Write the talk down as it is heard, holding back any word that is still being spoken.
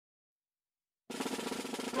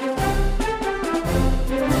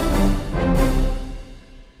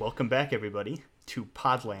Welcome back, everybody, to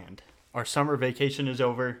Podland. Our summer vacation is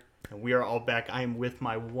over, and we are all back. I am with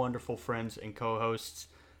my wonderful friends and co-hosts,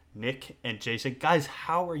 Nick and Jason. Guys,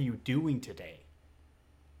 how are you doing today?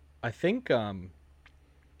 I think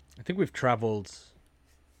we've traveled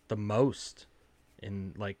the most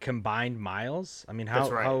in like combined miles. I mean, how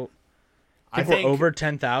That's right. how I we're over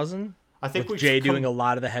 10,000. I think with we've Jay doing a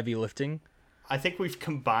lot of the heavy lifting. I think we've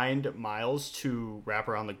combined miles to wrap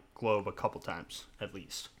around the globe a couple times at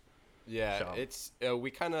least. Yeah, So. it's we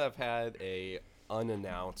kind of had a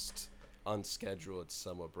unannounced, unscheduled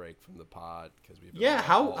summer break from the pod because we've been all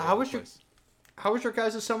how over was the your place. how was your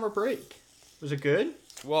guys' summer break? Was it good?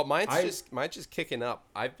 Well, mine's just kicking up.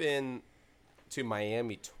 I've been to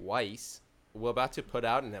Miami twice. We're about to put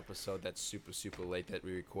out an episode that's super late that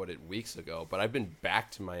we recorded weeks ago, but I've been back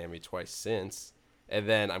to Miami twice since. And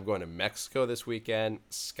then I'm going to Mexico this weekend,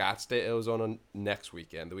 Scottsdale, Arizona next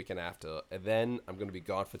weekend, the weekend after. And then I'm going to be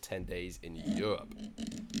gone for 10 days in Europe.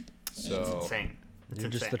 So It's insane. You're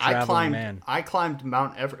just insane. the traveling man. I climbed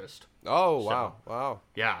Mount Everest. Oh, wow.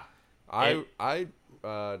 Yeah. I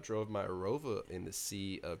drove my Rover in the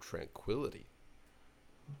Sea of Tranquility.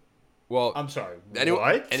 Well, I'm sorry.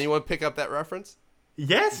 Anyone pick up that reference?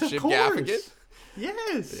 Yes, of Jim course. Gaffigan?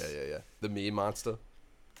 Yes. Yeah. The meme monster.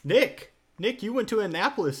 Nick, you went to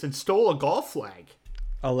Annapolis and stole a golf flag.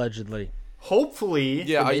 Allegedly. Hopefully,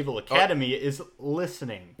 Yeah, the Naval Academy is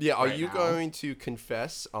listening. Yeah, are right you now. going to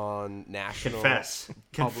confess on national?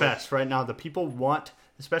 Confess right now. The people want,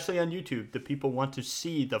 especially on YouTube, the people want to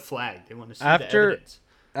see the flag. They want to see the After evidence.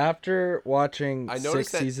 after watching I 6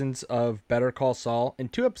 noticed that- seasons of Better Call Saul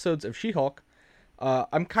and 2 episodes of She-Hulk,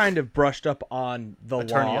 I'm kind of brushed up on the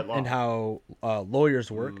Attorney law at law. and how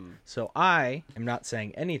lawyers work. So I am not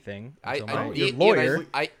saying anything until my Ian, lawyer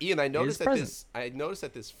I noticed that present. I noticed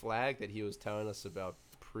that this flag that he was telling us about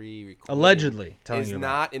pre-recording allegedly telling is you about.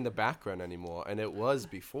 not in the background anymore, and it was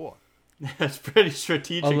before. That's pretty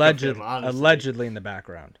strategic of him, honestly. Allegedly in the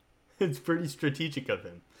background. It's pretty strategic of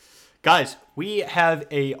him. Guys, we have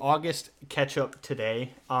a August catch-up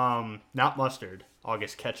today. Not mustard,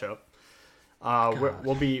 August catch-up.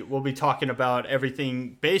 We'll be talking about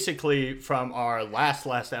everything basically from our last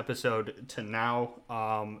episode to now.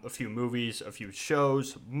 A few movies, a few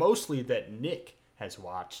shows, mostly that Nick has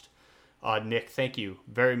watched. Nick, thank you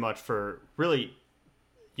very much for really,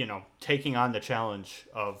 taking on the challenge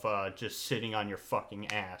of just sitting on your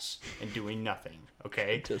fucking ass and doing nothing.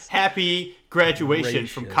 Okay. Happy graduation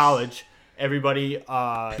from gracious. college. Everybody,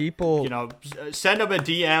 People, send them a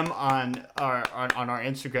DM on our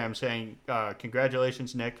Instagram saying,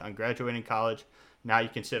 "Congratulations, Nick, on graduating college. Now you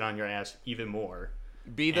can sit on your ass even more."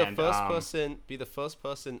 Be the first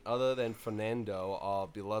person other than Fernando, our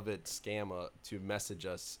beloved scammer, to message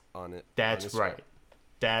us on it. That's right.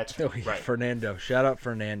 That's right. Fernando. Shout out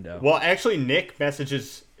Fernando. Well, actually, Nick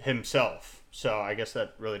messages himself, so I guess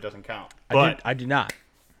that really doesn't count. But I do not.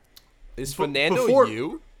 Is Fernando before-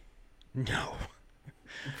 you? No.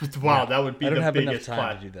 wow, that would be I don't the have enough biggest time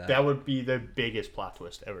plot. to do that. That would be the biggest plot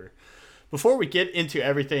twist ever. Before we get into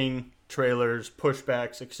everything, trailers,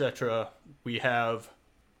 pushbacks, etc., we have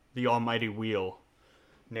the almighty wheel.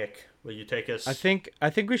 Nick, will you take us? I think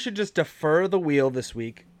we should just defer the wheel this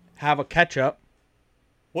week. Have a catch up.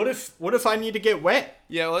 What if I need to get wet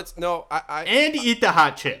Yeah, and eat the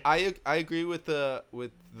hot chip? I agree with the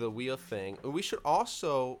wheel thing. We should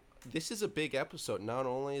also. This is a big episode. Not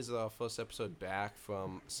only is it our first episode back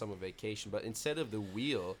from summer vacation, but instead of the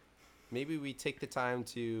wheel, maybe we take the time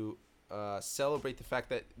to celebrate the fact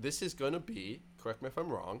that this is going to be, correct me if I'm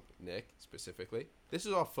wrong, Nick, specifically, this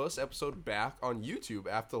is our first episode back on YouTube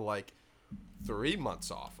after like 3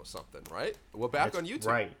 months off or something, right? We're back on YouTube.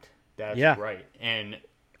 Right. That's Yeah. right. And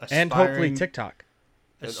Hopefully TikTok.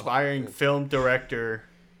 Aspiring film director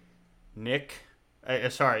Nick...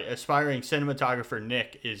 aspiring cinematographer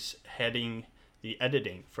Nick is heading the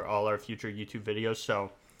editing for all our future YouTube videos.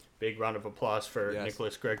 So, big round of applause for Yes.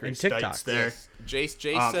 Nicholas Gregory And Stites TikTok. there. Yes.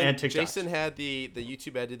 And TikToks. Jason had the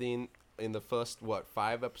YouTube editing in the first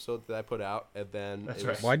 5 episodes that I put out, and then That's it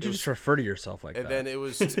right. was, Why'd it you was- just refer to yourself like and that? then it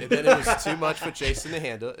was too much for Jason to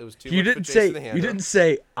handle. It was too You much didn't for Jason say to handle. you didn't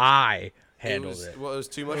say I It handled was, it. Well, it was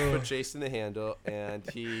too much for Jason to handle, and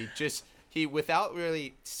he without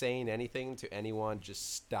really saying anything to anyone,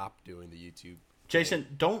 just stopped doing the YouTube. Jason,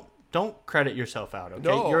 don't credit yourself out, okay?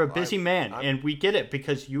 No, You're a busy man, I'm- and we get it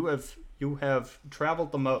because you have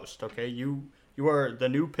traveled the most, okay? You are the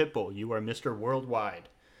new Pitbull. You are Mr. Worldwide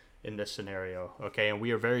in this scenario, okay? And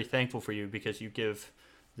we are very thankful for you because you give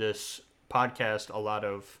this podcast a lot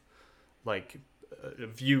of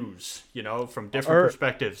views, from different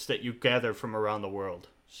perspectives that you gather from around the world.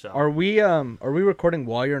 So Are we recording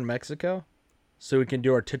while you're in Mexico, so we can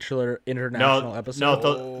do our titular international episode?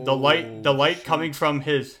 No, the light coming from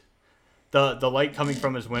his the light coming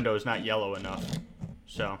from his window is not yellow enough.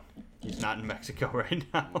 So he's not in Mexico right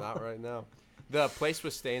now. Not right now. The place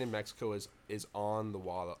we're staying in Mexico is on the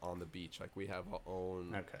water, on the beach. Like, we have our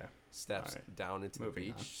own steps down into the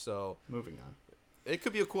beach. So moving on. It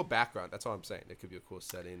could be a cool background. That's all I'm saying. It could be a cool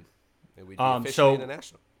setting, and we'd be officially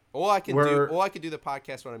international. Or I could do the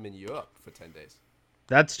podcast when I'm in Europe for 10 days.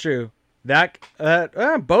 That's true. That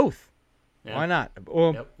both. Yeah. Why not?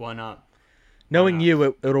 Well, Yep, why not? Knowing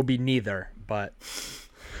you, it'll be neither. But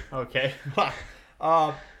okay.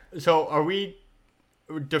 So are we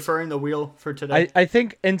deferring the wheel for today? I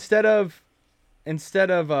think instead of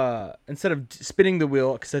spinning the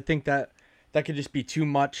wheel, because I think that could just be too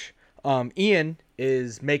much. Ian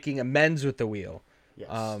is making amends with the wheel. Yes,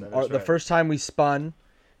 the first time we spun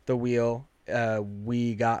the wheel,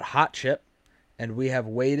 we got hot chip, and we have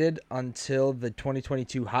waited until the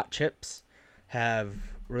 2022 hot chips have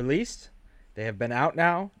released. They have been out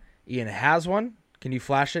now. Ian has one. Can you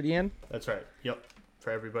flash it, Ian? That's right. Yep. For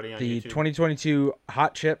everybody on the YouTube. 2022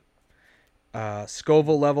 hot chip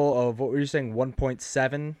Scoville level of, what were you saying,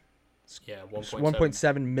 1.7? Yeah,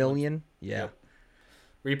 1.7 million. Yeah. Yep.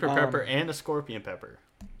 Reaper pepper and a scorpion pepper.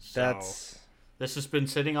 So this has been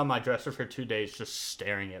sitting on my dresser for 2 days, just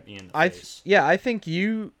staring at me in the face. I think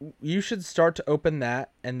you should start to open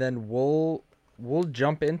that, and then we'll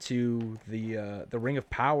jump into the Ring of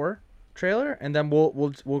Power trailer, and then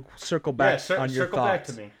we'll circle back on your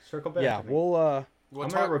thoughts. Circle back to me. Yeah, I'm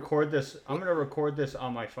gonna record this. I'm gonna record this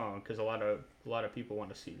on my phone because a lot of people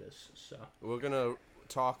want to see this. So we're gonna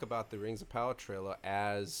talk about the Rings of Power trailer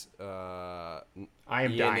as I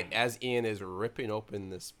am dying. As Ian is ripping open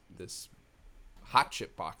this hot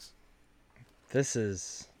chip box.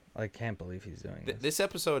 I can't believe he's doing this. This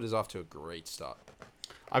episode is off to a great start.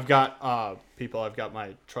 I've got people. I've got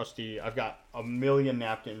my trusty. I've got a million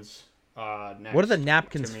napkins. Next what are the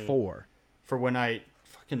napkins for? For when I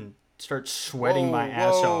fucking start sweating my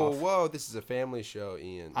ass off. Whoa! This is a family show,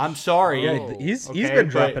 Ian. I'm sorry. Yeah, he's been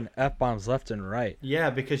dropping F-bombs left and right. Yeah,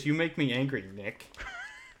 because you make me angry, Nick.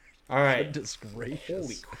 All right. Goodness gracious.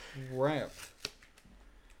 Holy crap.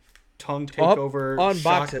 Tongue takeover.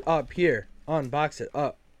 Unbox it up here. Unbox it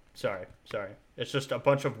up. Sorry. It's just a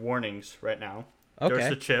bunch of warnings right now. Okay. There's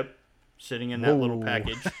the chip sitting in that little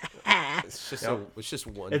package. It's just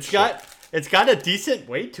one. It's got a decent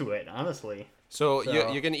weight to it, honestly. So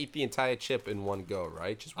you're gonna eat the entire chip in one go,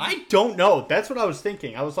 right? I don't know. That's what I was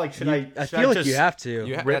thinking. I was like, should I feel like just you have to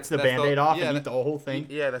rip the Band-Aid off and eat the whole thing?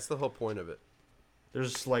 Yeah, that's the whole point of it.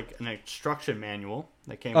 There's like an instruction manual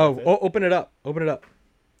that came with it. Open it up. Open it up.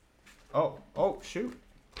 Oh, shoot.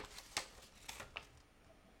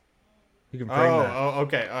 You can bring that. Oh,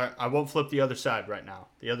 okay. All right. I won't flip the other side right now.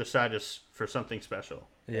 The other side is for something special.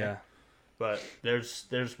 Yeah. But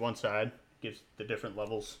there's one side, gives the different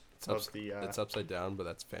levels of the... It's upside down, but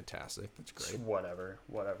that's fantastic. That's great.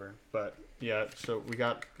 Whatever. But yeah, so we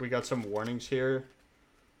got some warnings here.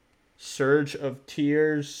 Surge of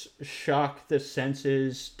tears, shock the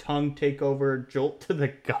senses, tongue takeover, jolt to the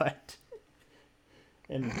gut,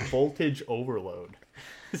 and voltage overload.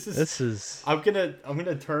 This is. I'm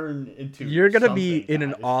gonna turn into. You're gonna be in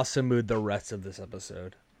an awesome mood the rest of this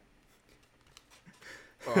episode.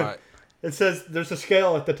 All right. It says there's a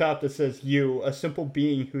scale at the top that says you, a simple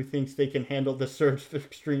being who thinks they can handle the surge of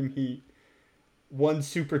extreme heat. One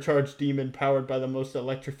supercharged demon powered by the most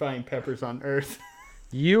electrifying peppers on Earth.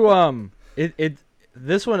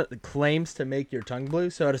 This one claims to make your tongue blue,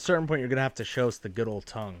 so at a certain point you're gonna have to show us the good old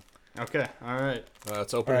tongue. Okay, all right.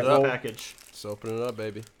 Let's open it up. Package. Let's open it up,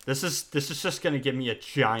 baby. This is just gonna give me a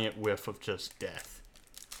giant whiff of just death.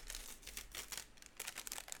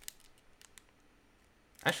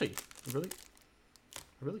 Actually, I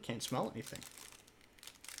really can't smell anything.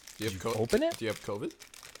 Do you have open it? Do you have COVID?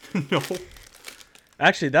 No.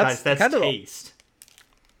 Actually, that's kind of taste.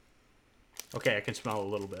 Okay, I can smell a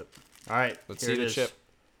little bit. All right, let's see the chip.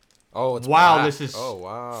 Oh, it's wow! black. This is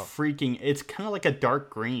freaking. It's kind of like a dark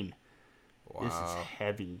green. Wow. This is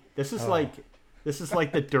heavy. This is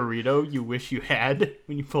like the Dorito you wish you had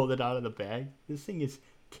when you pulled it out of the bag. This thing is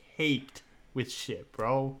caked with shit,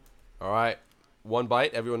 bro. All right, one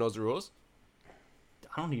bite. Everyone knows the rules.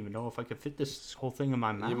 I don't even know if I could fit this whole thing in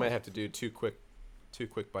my mouth. You might have to do two quick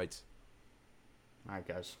bites. All right,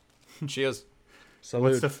 guys. Cheers.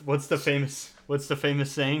 Salute. What's the famous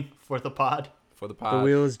saying for the pod? For the pod. The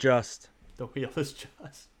wheel is just. The wheel is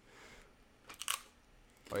just.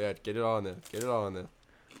 Oh yeah, get it all in there. Get it all in there.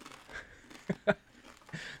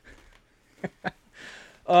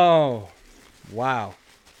 Oh, wow.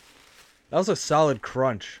 That was a solid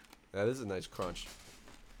crunch. That is a nice crunch.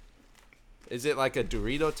 Is it like a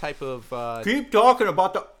Dorito type of? Keep talking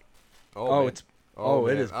about the. Oh, man. it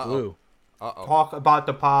man. is blue. Talk about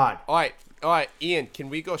the pod. All right, Ian. Can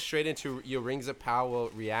we go straight into your Rings of Power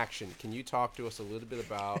reaction? Can you talk to us a little bit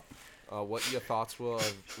about what your thoughts were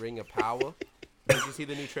of Ring of Power? Did you see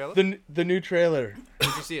the new trailer? The new trailer.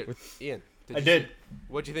 Did you see it, Ian? I did.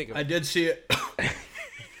 What'd you think of it? I did see it.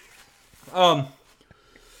 I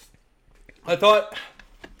thought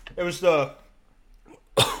it was the.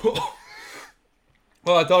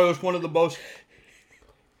 Well, I thought it was one of the most.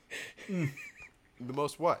 The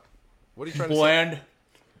most what? What are you trying bland. to say?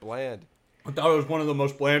 Bland. I thought it was one of the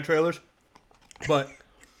most bland trailers, but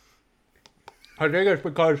I think it's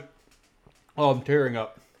because. Oh, I'm tearing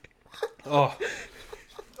up. Oh,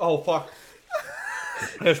 fuck.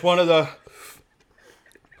 It's one of the.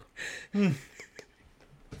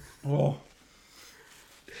 Oh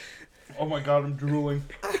my god, I'm drooling.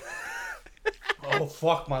 Oh,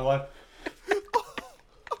 fuck my life.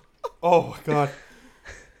 Oh my god.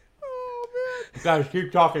 Guys,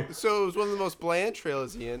 keep talking. So it was one of the most bland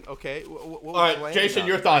trailers, Ian. Okay. What was All right, bland Jason, about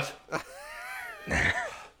your it? thoughts.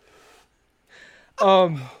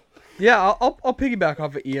 Yeah, I'll piggyback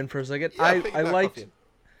off of Ian for a second. Yeah, I piggyback liked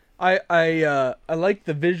off Ian. I liked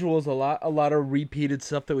the visuals a lot of repeated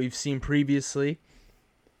stuff that we've seen previously.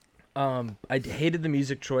 I hated the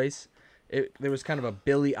music choice. There was kind of a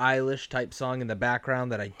Billie Eilish type song in the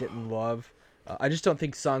background that I didn't love. I just don't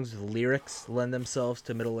think songs with lyrics lend themselves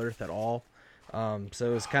to Middle Earth at all.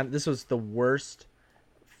 So it was this was the worst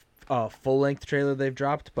full length trailer they've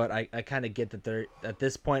dropped, but I kind of get that they're at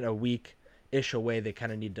this point a week-ish away. They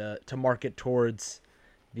kind of need to market towards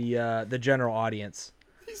the general audience.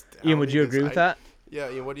 Ian, would you agree with that? Yeah,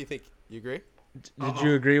 Ian, what do you think? You agree? Did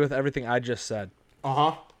you agree with everything I just said?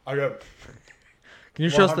 I did. Can you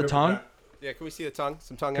show us the tongue? Yeah, can we see the tongue?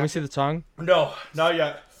 Some tongue Can we action? see the tongue? No, not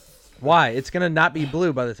yet. Why? It's gonna not be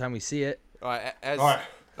blue by the time we see it. All right, All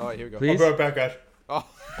right. here we go. Please? I'll be right back, guys. Oh.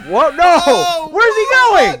 What? No! Oh, Where's he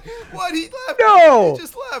what? going? What? He left. No! He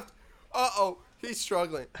just left. Uh-oh. He's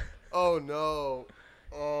struggling. Oh, no.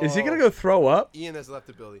 Oh. Is he gonna go throw up? Ian has left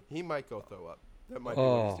the building. He might go throw up. That might be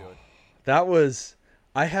what he's doing. That was.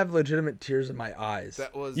 I have legitimate tears in my eyes.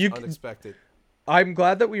 That was You- unexpected. I'm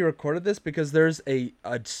glad that we recorded this because there's a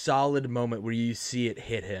solid moment where you see it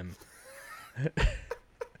hit him.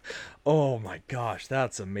 Oh my gosh,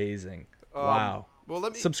 that's amazing. Wow. Well,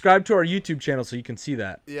 let me. Subscribe to our YouTube channel so you can see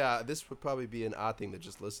that. Yeah, this would probably be an odd thing to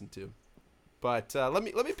just listen to. But let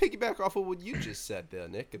me piggyback off of what you just said there,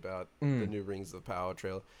 Nick, about the new Rings of Power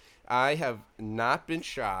trailer. I have not been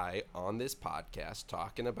shy on this podcast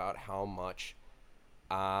talking about how much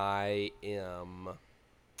I am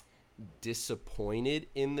disappointed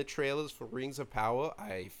in the trailers for Rings of Power.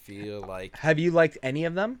 I feel like Have you liked any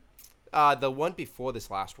of them? the one before this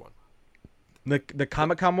last one, The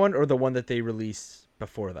Comic-Con one or the one that they released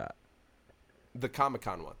before that? the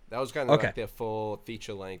Comic-Con one, that was kind of Okay. like their full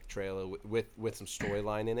feature-length trailer with some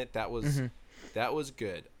storyline in it. That was that was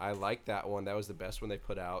good. I liked that one. That was the best one they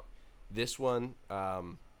put out. This one,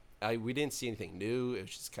 we didn't see anything new. It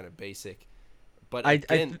was just kind of basic. But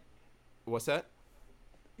again, what's that?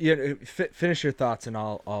 Yeah, finish your thoughts and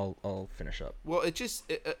I'll finish up. Well,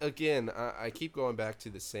 again, I keep going back to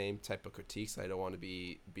the same type of critiques. I don't want to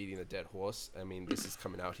be beating a dead horse. I mean, this is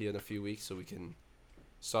coming out here in a few weeks, so we can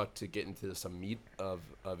start to get into some meat of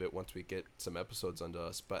it once we get some episodes under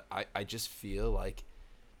us. But I just feel like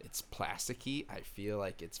it's plasticky. I feel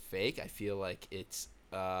like it's fake. I feel like it's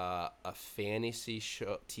a fantasy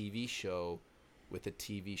show, TV show with a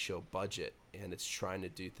TV show budget, and it's trying to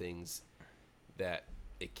do things that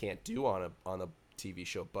it can't do on a TV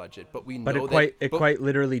show budget. But we know it quite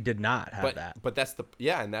literally did not have that. But that's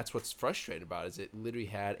and that's what's frustrating about it, is it literally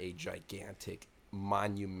had a gigantic,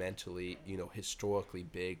 monumentally, historically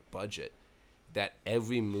big budget that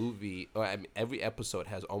every episode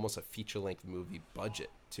has almost a feature-length movie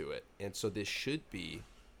budget to it. And so this should be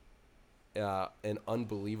an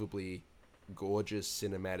unbelievably gorgeous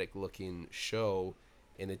cinematic looking show,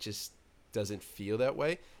 and it just doesn't feel that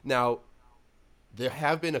way. Now, there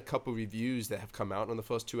have been a couple reviews that have come out on the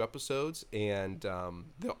first two episodes, and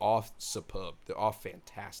they're all superb. They're all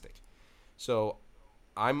fantastic. So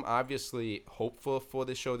I'm obviously hopeful for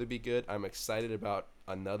this show to be good. I'm excited about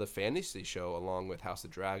another fantasy show along with House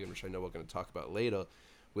of Dragon, which I know we're going to talk about later,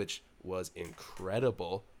 which was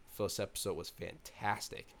incredible. First episode was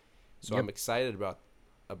fantastic. So Yep. I'm excited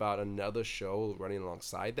about another show running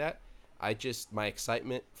alongside that. My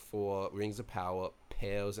excitement for Rings of Power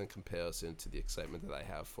pales in comparison to the excitement that I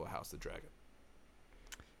have for House of Dragon.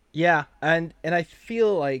 Yeah, and I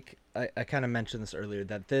feel like I kind of mentioned this earlier,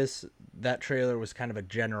 that that trailer was kind of a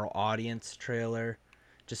general audience trailer,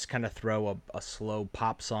 just kind of throw a slow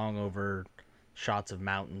pop song over shots of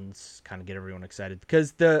mountains, kind of get everyone excited,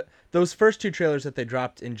 because those first two trailers that they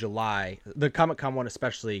dropped in July, the Comic-Con one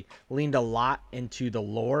especially, leaned a lot into the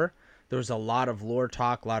lore. There was a lot of lore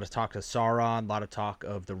talk, a lot of talk of Sauron, a lot of talk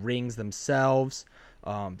of the rings themselves,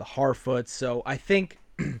 the Harfoots. So I think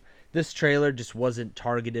this trailer just wasn't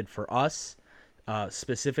targeted for us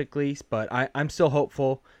specifically, but I'm still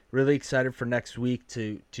hopeful. Really excited for next week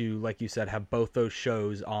to like you said, have both those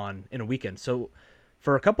shows on in a weekend. So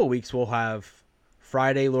for a couple weeks we'll have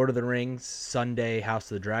Friday Lord of the Rings, Sunday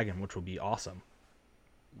House of the Dragon, which will be awesome.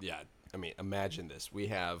 Yeah, I mean, imagine this. We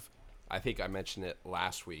have, I think I mentioned it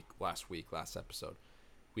last episode.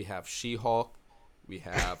 We have She-Hulk. We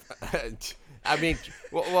have, I mean,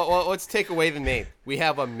 well, let's take away the name. We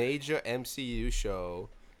have a major MCU show.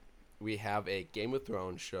 We have a Game of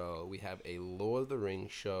Thrones show. We have a Lord of the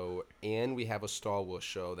Rings show. And we have a Star Wars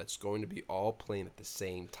show that's going to be all playing at the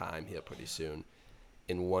same time here pretty soon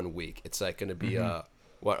in 1 week. It's like going to be a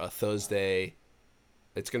Thursday.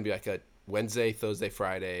 It's going to be like a Wednesday, Thursday,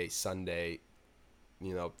 Friday, Sunday,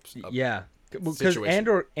 Yeah, because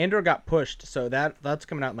Andor got pushed, so that's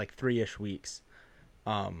coming out in like 3-ish weeks.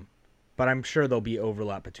 But I'm sure there'll be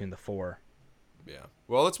overlap between the four. Yeah.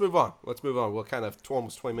 Well, let's move on. We're kind of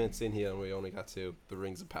almost 20 minutes in here, and we only got to the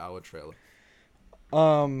Rings of Power trailer.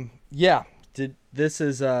 Yeah. This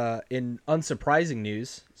is in unsurprising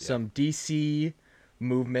news. Yeah. Some DC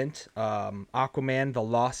movement. Aquaman: The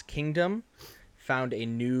Lost Kingdom found a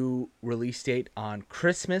new release date on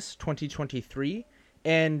Christmas 2023.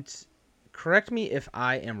 And correct me if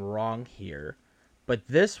I am wrong here, but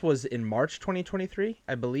this was in March 2023,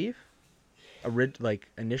 I believe.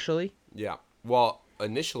 Initially. Yeah. Well,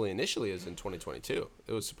 initially is in 2022.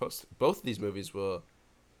 It was supposed to. Both of these movies were,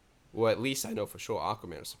 well, at least I know for sure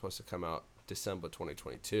Aquaman was supposed to come out December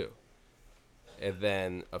 2022. And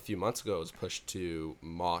then a few months ago it was pushed to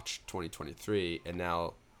March 2023, and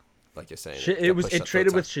now, like you're saying, it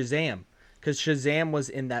traded with Shazam, because Shazam was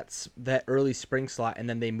in that early spring slot, and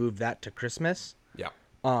then they moved that to Christmas. Yeah.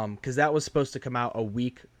 Because that was supposed to come out a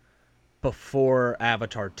week before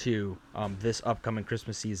Avatar 2, this upcoming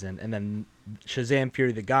Christmas season, and then Shazam: Fury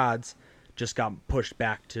of the Gods just got pushed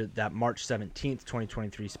back to that March 17th,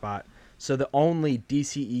 2023 spot. So the only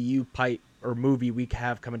DCEU pipe or movie we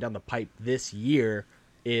have coming down the pipe this year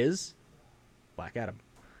is Black Adam,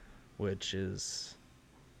 which is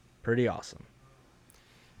pretty awesome.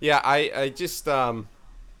 Yeah, I just we're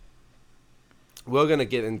gonna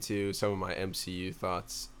get into some of my MCU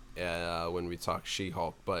thoughts when we talk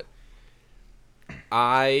She-Hulk, but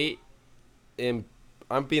I'm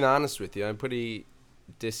being honest with you. I'm pretty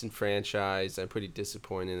disenfranchised. I'm pretty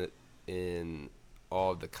disappointed in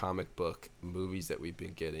all of the comic book movies that we've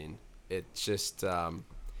been getting. It's just,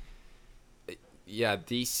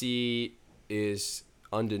 DC is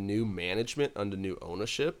under new management, under new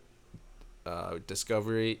ownership.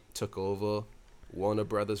 Discovery took over Warner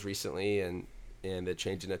Brothers recently, and they're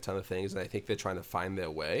changing a ton of things, and I think they're trying to find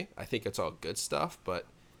their way. I think it's all good stuff, but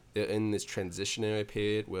they're in this transitionary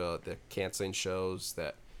period where they're canceling shows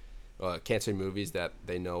canceling movies that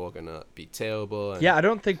they know are gonna be terrible. Yeah, I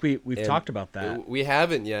don't think we've talked about that. We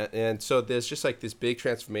haven't yet, and so there's just like this big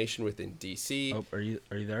transformation within DC. Oh, are you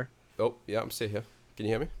there? Oh, yeah, I'm still here. Can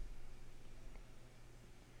you hear me?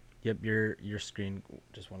 Yep, your screen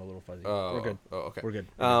just went a little fuzzy. Oh, We're good. Oh, okay. We're good.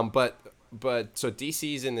 But so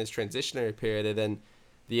DC's in this transitionary period, and then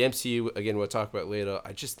the MCU, again, we'll talk about later,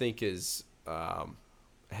 I just think has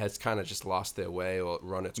kind of just lost their way or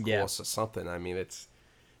run its course or something. I mean, it's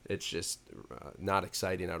just not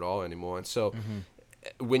exciting at all anymore. And so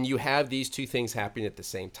when you have these two things happening at the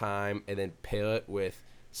same time, and then pair it with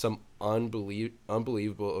some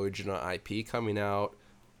unbelievable original IP coming out,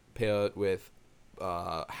 pair it with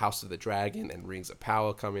House of the Dragon and Rings of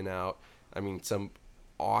Power coming out, I mean, some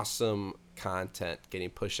awesome content getting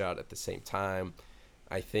pushed out at the same time.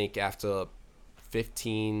 I think after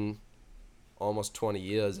 15, almost 20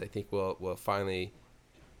 years, I think we're finally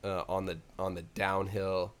on the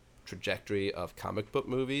downhill trajectory of comic book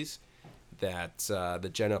movies that the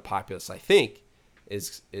general populace, I think,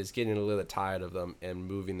 is getting a little tired of them and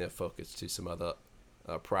moving their focus to some other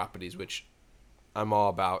properties, which I'm all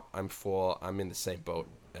about. I'm in the same boat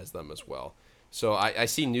as them as well. So I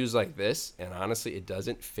see news like this, and honestly, it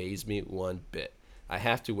doesn't faze me one bit. I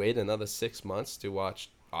have to wait another 6 months to watch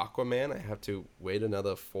Aquaman. I have to wait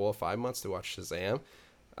another 4 or 5 months to watch Shazam.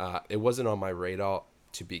 It wasn't on my radar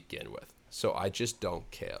to begin with, so I just don't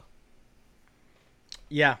care.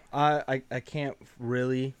 Yeah, I can't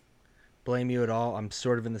really blame you at all. I'm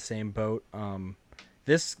sort of in the same boat.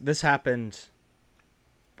 This happened.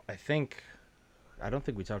 I don't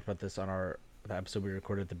think we talked about this on the episode we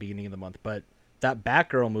recorded at the beginning of the month, but that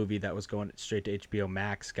Batgirl movie that was going straight to HBO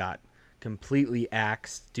Max got completely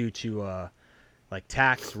axed due to like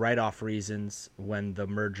tax write-off reasons when the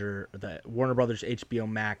Warner Brothers HBO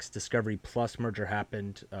Max Discovery Plus merger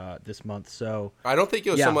happened this month. So I don't think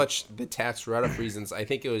it was so much the tax write-off reasons. I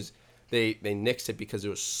think it was they nixed it because it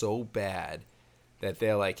was so bad that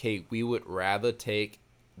they're like, hey, we would rather take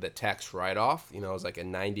the tax write-off. You know, it was like a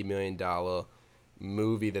 $90 million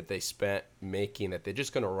movie that they spent making, that they're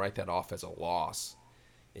just going to write that off as a loss.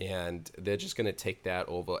 And they're just going to take that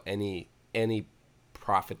over any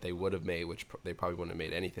profit they would have made, which they probably wouldn't have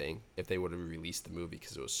made anything if they would have released the movie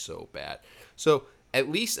because it was so bad. So at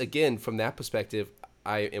least, again, from that perspective,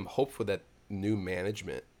 I am hopeful that new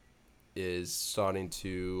management is starting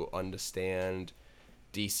to understand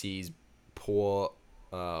DC's poor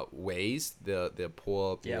ways, their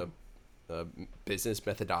poor business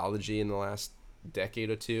methodology in the last decade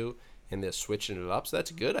or two, and they're switching it up. So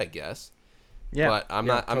that's good, I guess. Yeah, but I'm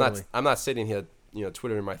totally. not sitting here,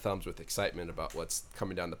 twiddling my thumbs with excitement about what's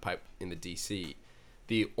coming down the pipe in the DC.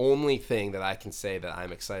 The only thing that I can say that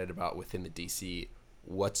I'm excited about within the DC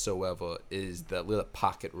whatsoever is the little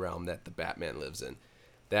pocket realm that the Batman lives in.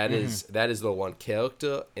 That is the one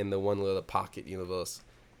character in the one little pocket universe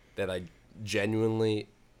that I genuinely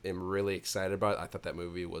am really excited about. I thought that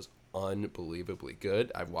movie was unbelievably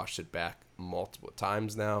good. I've watched it back multiple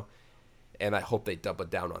times now, and I hope they double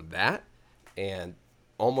down on that and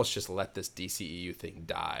almost just let this DCEU thing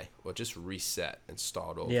die, or just reset and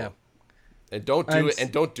start over. Yeah. And don't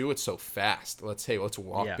do it so fast. Let's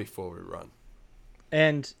walk before we run.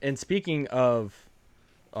 And speaking of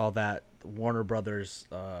all that Warner Brothers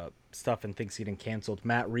stuff and things getting canceled,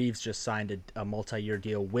 Matt Reeves just signed a multi-year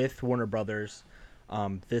deal with Warner Brothers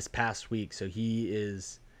this past week. So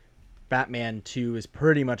Batman 2 is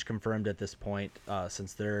pretty much confirmed at this point,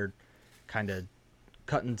 since they're kind of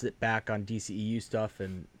cutting it back on DCEU stuff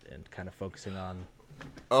and kind of focusing on.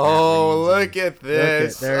 Oh, look at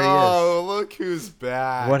this! There he is. Look who's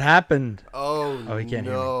back! What happened? Oh, he can't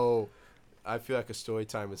hear me. I feel like a story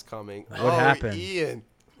time is coming. What happened? Ian,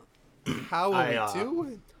 how are we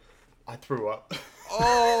doing? I threw up.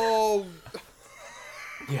 Oh,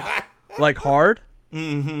 yeah, like hard.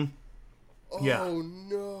 Mm-hmm. Yeah. Oh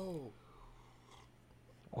no!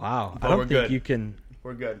 Wow, But I don't we're think good. you can.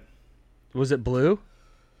 We're good. Was it blue?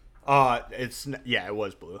 It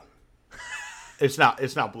was blue. It's not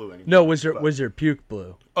blue anymore. No, was your puke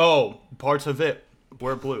blue? Oh, parts of it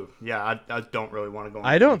were blue. Yeah, I don't really want to go into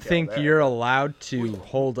I don't detail think there. you're allowed to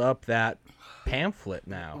hold up that pamphlet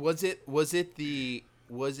now. Was it the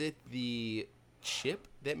chip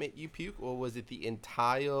that made you puke, or was it the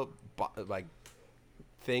entire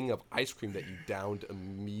thing of ice cream that you downed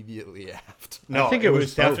immediately after? No, I think it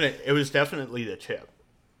was both. It was definitely the chip.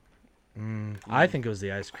 I think it was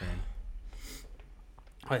the ice cream.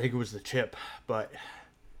 I think it was the chip, but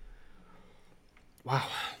wow.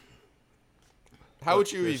 How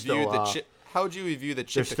would you review still, the chip? How would you review the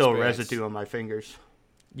chip? There's still experience? residue on my fingers.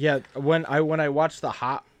 Yeah, when I watched the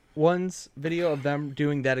Hot Ones video of them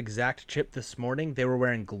doing that exact chip this morning, they were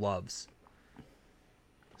wearing gloves.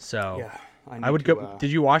 So Yeah, I would go.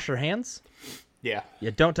 Did you wash your hands? Yeah.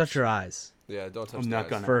 Yeah, don't touch your eyes Yeah, don't touch I'm not that.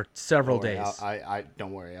 gonna. for several Don't worry, days. I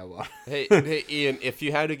don't worry. I will. Hey, Ian, if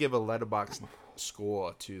you had to give a letterbox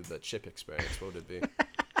score to the chip experience, what would it be?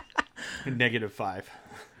 -5.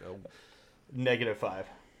 No. -5.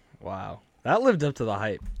 Wow, that lived up to the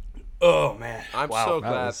hype. Oh man. I'm wow. so that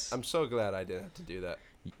glad. was- I'm so glad I didn't have to do that.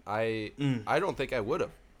 I don't think I would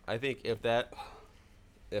have. I think if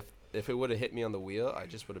it would have hit me on the wheel, I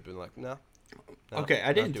just would have been like, no. Okay,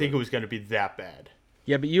 I didn't think it was going to be that bad.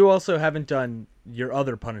 Yeah, but you also haven't done your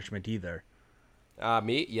other punishment either.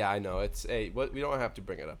 Me? Yeah, I know. We don't have to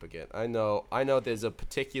bring it up again. I know. There's a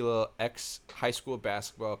particular ex-high school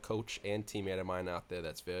basketball coach and teammate of mine out there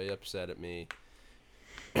that's very upset at me,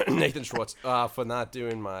 Nathan Schwartz, for not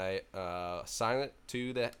doing my Sonic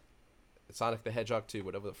the Hedgehog 2,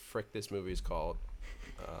 whatever the frick this movie is called.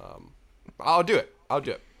 I'll do it.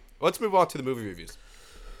 Let's move on to the movie reviews.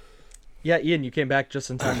 Yeah, Ian, you came back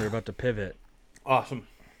just in time. We were about to pivot. Awesome.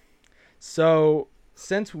 So,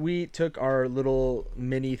 since we took our little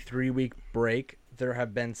mini 3-week break, there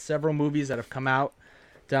have been several movies that have come out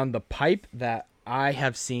down the pipe that I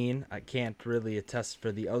have seen. I can't really attest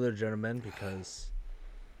for the other gentlemen because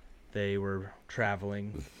they were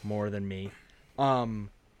traveling more than me.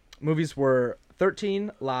 Movies were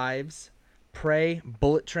 13 Lives, Prey,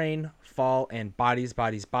 Bullet Train, Fall, and Bodies,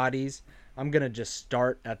 Bodies, Bodies. I'm going to just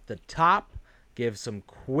start at the top, give some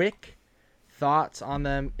quick thoughts on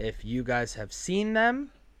them. If you guys have seen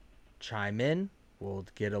them, chime in. We'll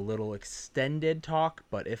get a little extended talk,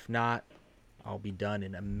 but if not, I'll be done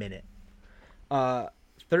in a minute.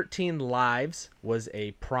 13 Lives was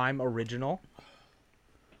a Prime original,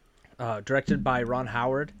 directed by Ron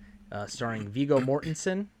Howard, starring Viggo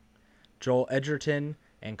Mortensen, Joel Edgerton,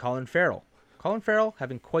 and Colin Farrell. Colin Farrell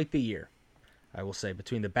having quite the year, I will say,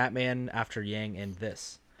 between the Batman, After Yang, and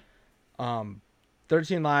this.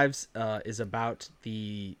 13 Lives is about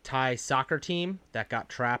the Thai soccer team that got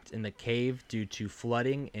trapped in the cave due to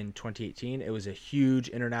flooding in 2018. It was a huge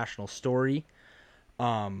international story.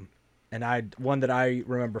 And one that I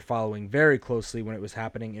remember following very closely when it was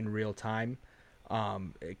happening in real time.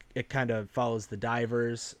 It kind of follows the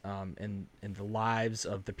divers and the lives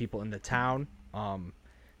of the people in the town.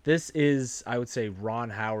 This is, I would say, Ron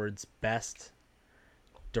Howard's best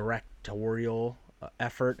directorial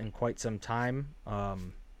effort in quite some time.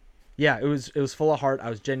 Yeah, it was full of heart. I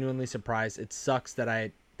was genuinely surprised. It sucks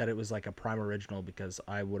that it was like a Prime original, because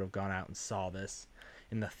I would have gone out and saw this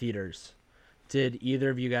in the theaters. Did either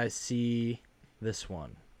of you guys see this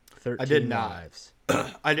one? 13 I did not. Lives.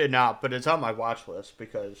 I did not, but it's on my watch list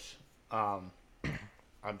because I'm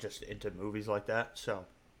just into movies like that. So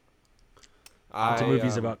Into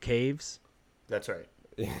movies about caves. that's right.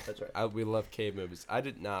 That's right. We love cave movies. I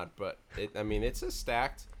did not, but it's a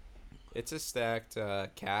stacked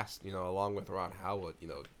cast. Along with Ron Howard.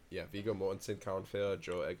 Viggo Mortensen, Colin Farrell,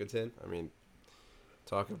 Joe Egerton.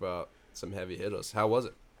 Talk about some heavy hitters. How was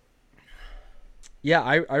it? Yeah,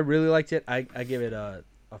 I really liked it. I give it a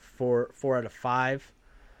 4 out of 5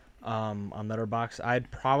 on Letterboxd. I'd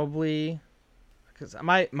probably, because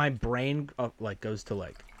my brain goes to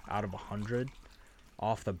out of 100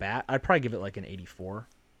 off the bat. I'd probably give it an 84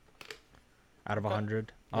 out of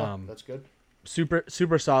 100. That's good.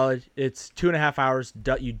 Super solid. It's 2.5 hours.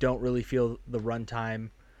 You don't really feel the runtime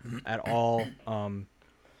at all.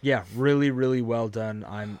 Yeah, really, really well done.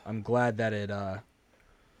 I'm glad that it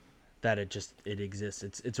exists.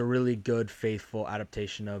 It's a really good, faithful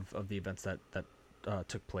adaptation of the events that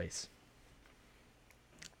took place.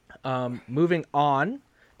 Moving on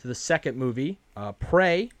to the second movie,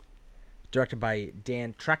 Prey, directed by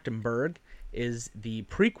Dan Trachtenberg, is the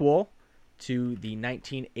prequel to the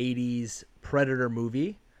 1980s Predator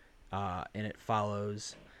movie, and it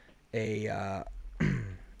follows a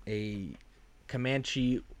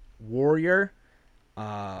Comanche warrior,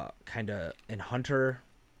 kind of and hunter,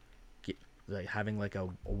 having a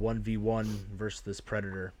 1v1 versus this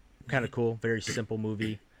predator. Kind of cool. Very simple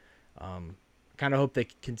movie. Kind of hope they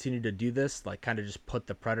continue to do this, kind of just put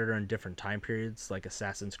the predator in different time periods, like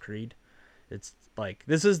Assassin's Creed. It's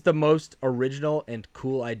this is the most original and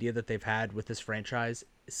cool idea that they've had with this franchise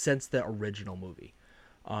since the original movie.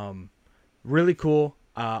 Really cool.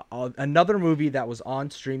 Another movie that was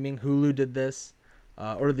on streaming, Hulu did this,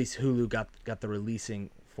 or at least Hulu got the releasing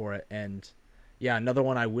for it. And yeah, another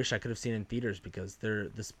one I wish I could have seen in theaters, because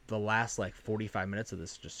the last 45 minutes of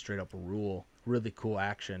this just straight up rule. Really cool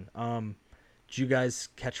action. Did you guys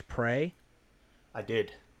catch Prey? I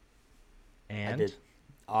did. And I did.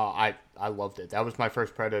 I loved it. That was my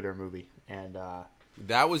first Predator movie, and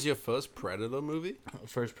that was your first Predator movie?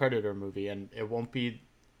 First Predator movie, and it won't be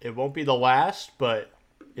the last, but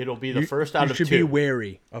it'll be the first out of 2. You should be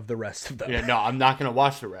wary of the rest of them. Yeah, no, I'm not gonna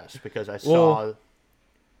watch the rest because I saw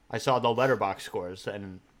the Letterboxd scores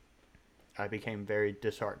and I became very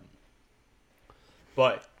disheartened.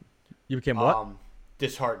 But you became what?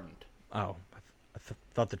 Disheartened. Oh, I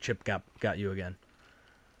thought the chip got you again.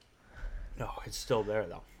 No, it's still there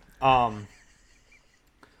though.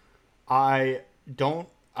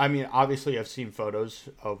 Obviously I've seen photos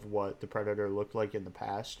of what the Predator looked like in the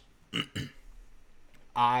past.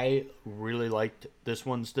 I really liked this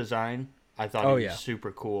one's design. I thought it was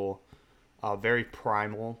super cool. Very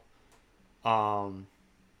primal. I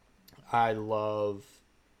love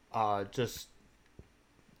just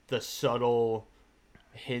the subtle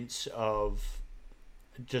hints of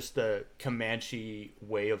just the Comanche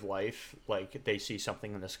way of life. They see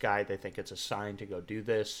something in the sky, they think it's a sign to go do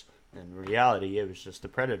this. In reality, it was just the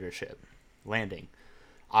Predator ship landing.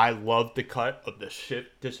 I loved the cut of the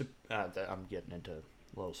ship. I'm getting into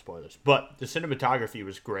little spoilers, but the cinematography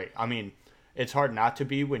was great. It's hard not to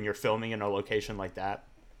be when you're filming in a location like that.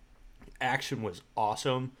 Action was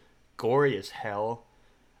awesome, gory as hell.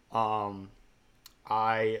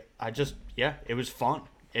 It was fun.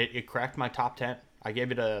 It cracked my top 10. I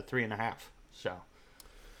gave it a 3.5. So,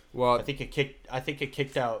 well, I think it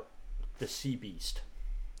kicked out the Sea Beast.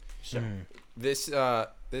 So this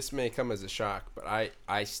this may come as a shock, but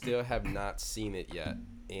I still have not seen it yet,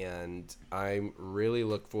 and I'm really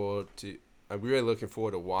looking forward to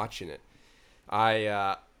watching it.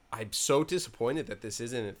 I'm so disappointed that this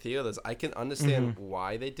isn't in theaters. I can understand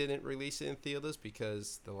why they didn't release it in theaters,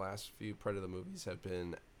 because the last few Predator movies have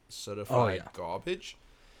been certified garbage.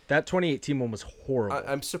 That 2018 one was horrible.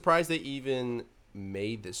 I'm surprised they even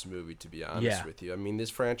made this movie, to be honest with you. I mean, this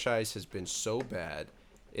franchise has been so bad.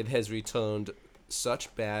 It has returned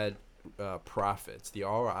such bad profits. The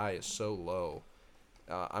ROI is so low.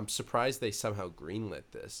 I'm surprised they somehow greenlit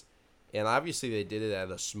this. And obviously they did it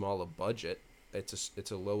at a smaller budget.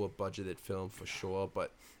 It's a lower budgeted film for sure,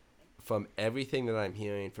 but from everything that I'm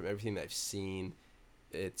hearing, from everything that I've seen,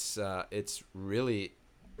 it's really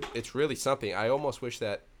something. I almost wish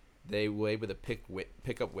that they were able to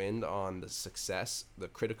pick up wind on the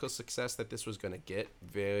critical success that this was going to get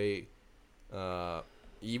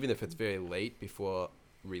even if it's very late before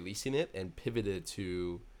releasing it, and pivoted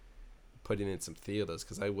to putting in some theaters,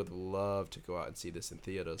 because I would love to go out and see this in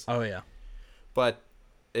theaters. Oh yeah. But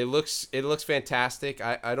it looks fantastic.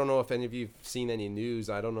 I don't know if any of you've seen any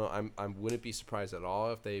news. I don't know. I wouldn't be surprised at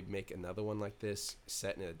all if they make another one like this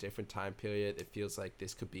set in a different time period. It feels like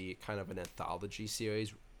this could be kind of an anthology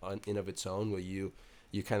series in of its own, where you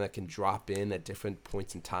kind of can drop in at different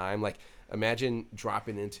points in time. Like, imagine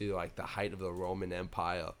dropping into like the height of the Roman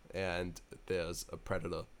Empire, and there's a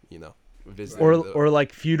Predator, visiting. Or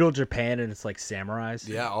like feudal Japan, and it's like samurais.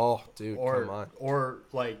 Yeah. Oh, dude, come on. Or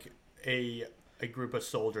like a group of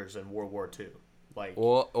soldiers in World War II. Like,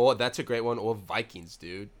 or that's a great one. Or Vikings,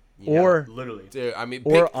 dude. Literally, dude. I mean,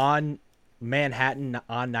 on Manhattan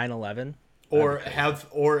on 9/11. Or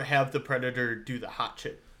have the Predator do the hot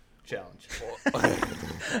chip challenge.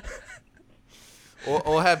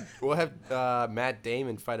 Or have Matt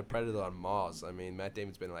Damon fight a Predator on Mars. I mean, Matt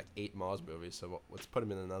Damon's been in like 8 Mars movies, so let's put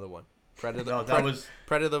him in another one.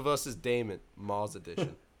 Predator versus Damon, Mars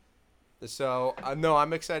edition. So no,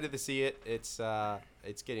 I'm excited to see it. It's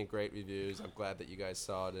getting great reviews. I'm glad that you guys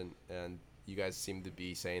saw it, and you guys seem to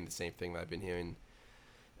be saying the same thing that I've been hearing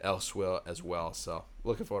elsewhere as well. So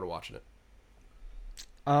looking forward to watching it.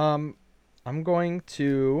 I'm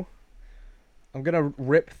gonna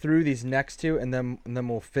rip through these next two, and then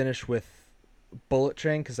we'll finish with Bullet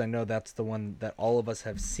Train, because I know that's the one that all of us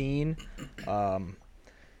have seen.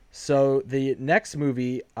 So the next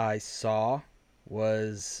movie I saw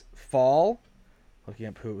was Fall. Looking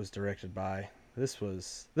up who it was directed by. This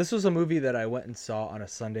was a movie that I went and saw on a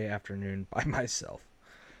Sunday afternoon by myself.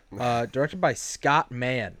 Directed by Scott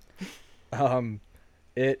Mann.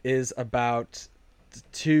 It is about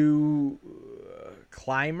two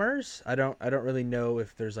climbers. I don't really know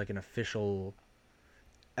if there's like an official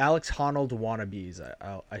Alex Honnold wannabes,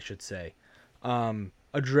 I should say.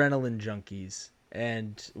 Adrenaline junkies,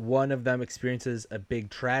 and one of them experiences a big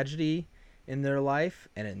tragedy in their life,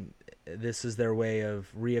 and this is their way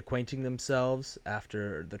of reacquainting themselves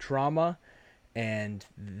after the trauma, and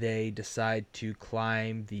they decide to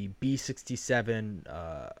climb the B67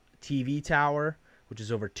 TV tower, which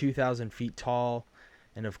is over 2,000 feet tall.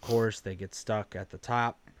 And of course, they get stuck at the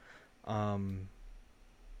top.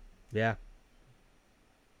 Yeah.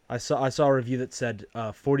 I saw a review that said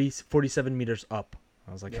 47 meters up.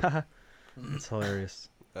 I was like, haha, that's hilarious.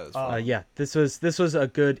 That was fun. Yeah, this was a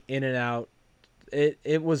good in and out.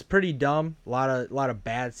 It was pretty dumb. A lot of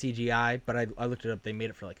bad CGI, but I looked it up. They made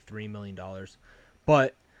it for like $3 million,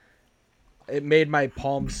 but it made my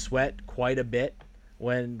palms sweat quite a bit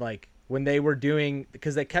when they were doing,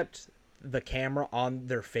 because they kept the camera on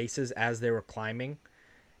their faces as they were climbing,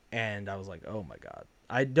 and I was like, oh my god.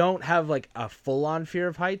 I don't have like a full-on fear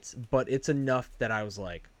of heights, but it's enough that I was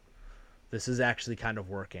like, this is actually kind of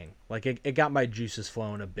working. Like, it got my juices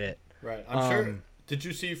flowing a bit. Right. I'm sure. Did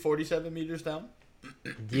you see 47 meters down?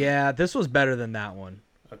 Yeah, this was better than that one.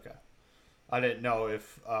 Okay. I didn't know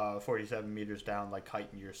if 47 meters down like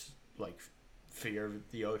heightened your like fear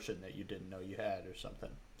of the ocean that you didn't know you had or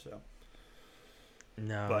something. So.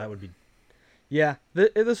 No, that would be. Yeah,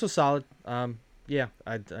 this was solid. Yeah,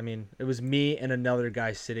 I mean, it was me and another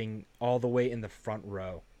guy sitting all the way in the front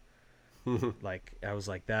row. Like, I was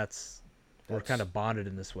like, we're kind of bonded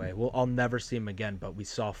in this way. I'll never see him again, but we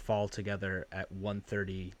saw Fall together at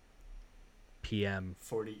 1:30 p.m.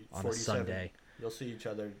 on a Sunday. You'll see each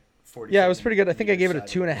other 40. Yeah, it was pretty good. I think I gave it a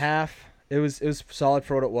 2.5. It was solid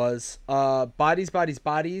for what it was. Bodies,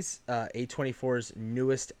 A24's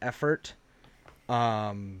newest effort.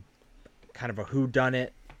 Kind of a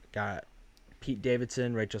whodunit. Got Pete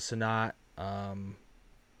Davidson, Rachel Sennott, I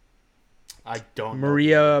don't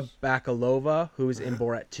Maria Bakalova, who was in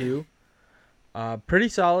Borat 2. Pretty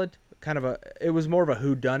solid. it was more of a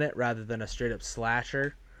whodunit rather than a straight up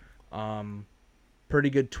slasher. Pretty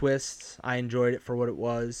good twists. I enjoyed it for what it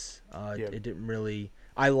was. It didn't really.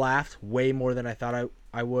 I laughed way more than I thought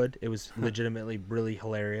I would. It was legitimately really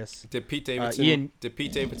hilarious. Did Pete Davidson? Did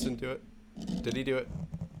Pete Davidson do it? Did he do it?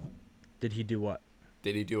 Did he do what?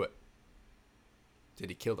 Did he do it? Did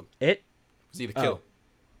he kill them? It? Was he the killer?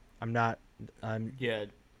 I'm not. Yeah,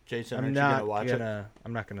 Jason, I'm aren't not you gonna watch it?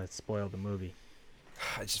 I'm not gonna spoil the movie.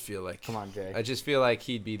 I just feel like. Come on, Jay. I just feel like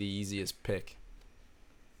he'd be the easiest pick.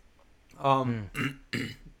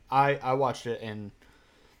 I watched it, and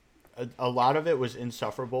a lot of it was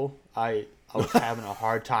insufferable. I was having a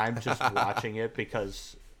hard time just watching it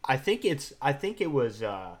because I think it was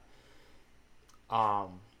the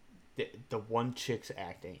one chick's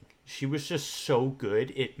acting. She was just so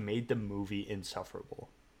good, it made the movie insufferable.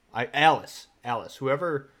 Alice,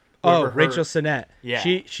 whoever Rachel Sennett. Yeah.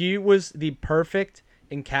 She was the perfect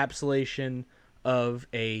encapsulation of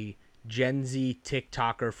a Gen Z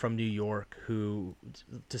TikToker from New York who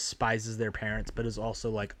despises their parents but is also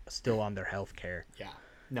like still on their health care. Yeah.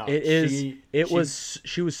 No, she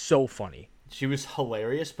was so funny. She was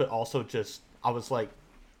hilarious, but also just I was like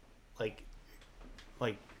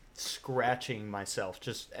scratching myself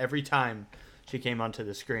just every time she came onto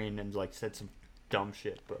the screen and like said some dumb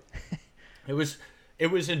shit, but it was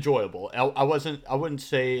enjoyable. I wouldn't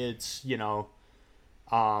say it's,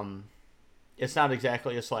 it's not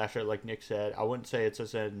exactly a slasher like Nick said. I wouldn't say it's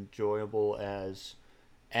as enjoyable as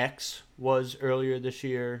X was earlier this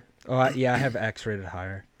year. Oh, yeah, I have X rated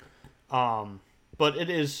higher. But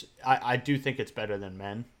it is. I do think it's better than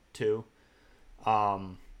Men too.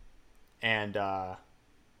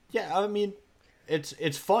 Yeah, I mean,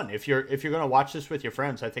 it's fun if you're gonna watch this with your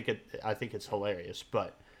friends. I think it's hilarious,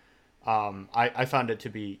 but I found it to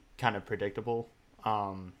be kind of predictable.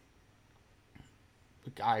 I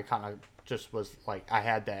kind of just was like, I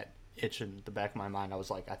had that itch in the back of my mind. I was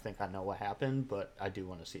like, I think I know what happened, but I do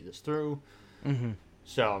want to see this through. Mm-hmm.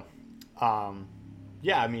 So,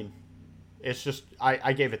 yeah, I mean, it's just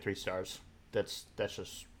I gave it 3 stars. That's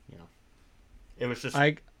just it was just.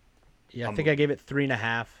 I think I gave it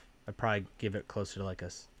 3.5. I'd probably give it closer to like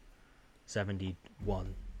a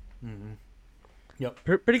 71. Mm-hmm. Yep,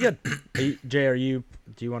 pretty good. Jay, do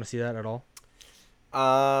you want to see that at all?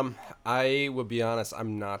 I would be honest.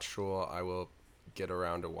 I'm not sure I will get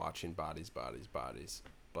around to watching Bodies, but bodies.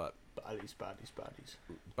 But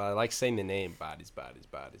I like saying the name Bodies.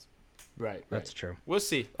 Right. That's true. We'll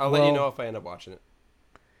see. I'll let you know if I end up watching it.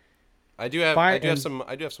 I do have some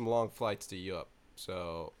long flights to Europe,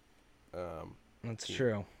 so that's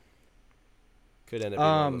true. Could end up being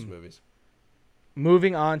one of those movies.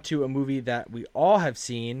 Moving on to a movie that we all have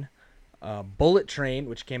seen, Bullet Train,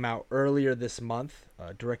 which came out earlier this month,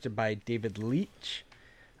 directed by David Leitch,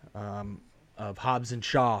 of Hobbs and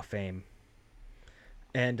Shaw fame.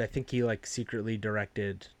 And I think he secretly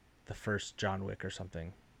directed the first John Wick or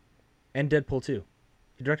something. And Deadpool 2.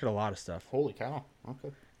 He directed a lot of stuff. Holy cow.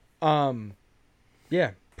 Okay.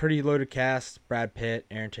 Yeah, pretty loaded cast. Brad Pitt,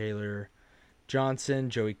 Aaron Taylor Johnson,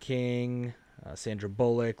 Joey King, Sandra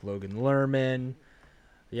Bullock, Logan Lerman,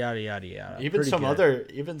 yada yada yada. Even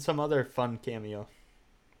some other fun cameo.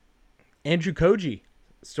 Andrew Koji,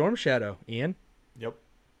 Storm Shadow, Ian. Yep.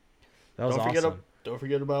 That was awesome. Don't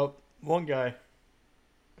forget about one guy.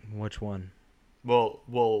 Which one? Well,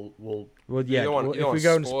 yeah. If we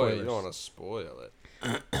go into spoilers, you don't want to spoil it.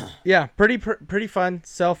 Yeah, pretty fun,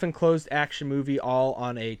 self-enclosed action movie, all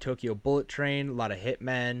on a Tokyo bullet train. A lot of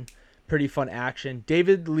hitmen. Pretty fun action.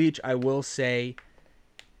 David Leitch, I will say,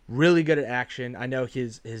 really good at action. I know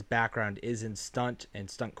his background is in stunt and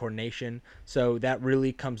stunt coordination, so that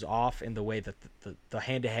really comes off in the way that the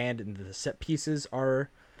hand-to-hand and the set pieces are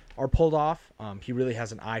pulled off. He really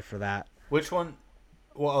has an eye for that. Which one?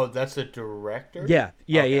 Well, that's the director? Yeah.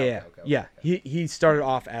 Okay. He started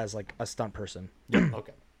off as a stunt person. Yeah.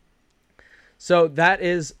 Okay. So that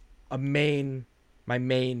is my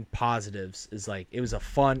main positives is it was a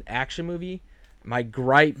fun action movie. My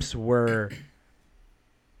gripes were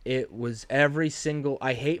it was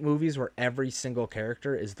I hate movies where every single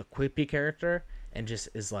character is the quippy character and just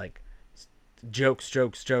is jokes.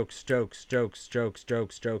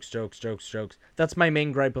 That's my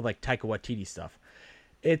main gripe with Taika Waititi stuff.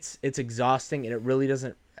 It's exhausting and it really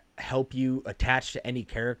doesn't help you attach to any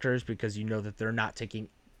characters because you know that they're not taking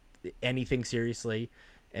anything seriously,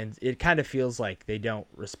 and it kind of feels like they don't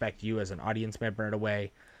respect you as an audience member in a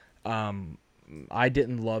way. I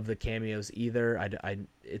didn't love the cameos either. I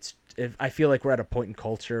feel like we're at a point in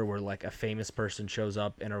culture where a famous person shows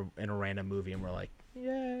up in a random movie and we're like,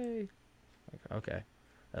 yay. Okay,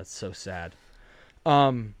 that's so sad.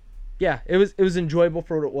 Yeah, it was enjoyable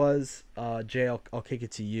for what it was. Jay, I'll kick it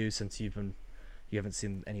to you since you haven't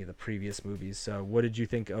seen any of the previous movies. So what did you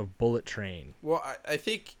think of Bullet Train? Well, I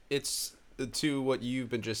think it's to what you've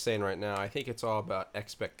been just saying right now. I think it's all about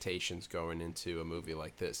expectations going into a movie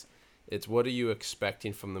like this. It's what are you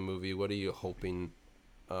expecting from the movie? What are you hoping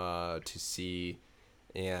to see?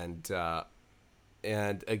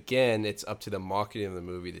 And again, it's up to the marketing of the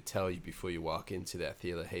movie to tell you before you walk into that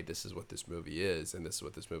theater, hey, this is what this movie is, and this is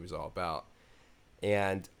what this movie's all about.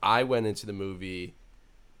 And I went into the movie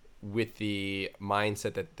with the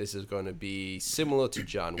mindset that this is going to be similar to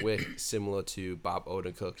John Wick, similar to Bob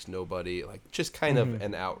Odenkirk's Nobody, like just kind of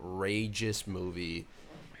an outrageous movie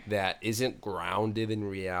that isn't grounded in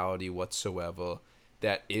reality whatsoever,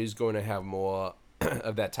 that is going to have more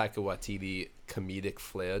of that Taika Waititi comedic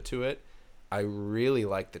flair to it. I really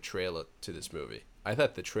liked the trailer to this movie. I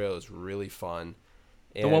thought the trailer was really fun.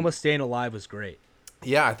 And the one with Staying Alive was great.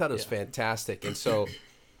 Yeah, I thought it was fantastic. And so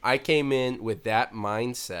I came in with that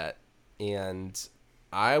mindset, and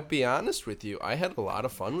I'll be honest with you, I had a lot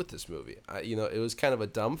of fun with this movie. It was kind of a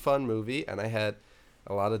dumb fun movie, and I had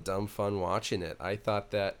a lot of dumb fun watching it. I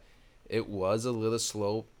thought that it was a little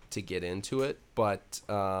slow to get into it, but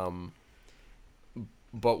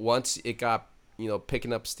once it got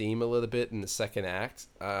picking up steam a little bit in the second act,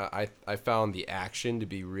 I found the action to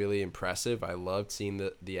be really impressive. I loved seeing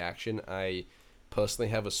the action. I personally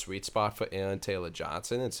have a sweet spot for Aaron Taylor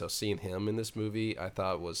Johnson, and so seeing him in this movie I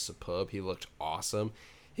thought was superb. He looked awesome.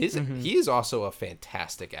 He is also a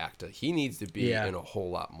fantastic actor. He needs to be in a whole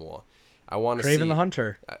lot more. I want to see Kraven the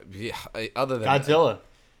Hunter. Other than Godzilla.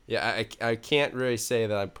 I can't really say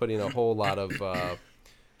that I'm putting a whole lot of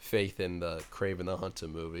faith in the Kraven the Hunter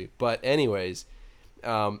movie. But anyways,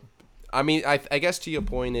 I guess to your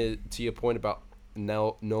point about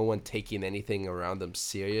no one taking anything around them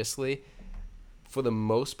seriously. For the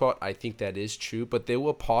most part, I think that is true, but there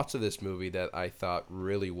were parts of this movie that I thought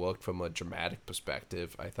really worked from a dramatic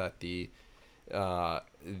perspective. I thought the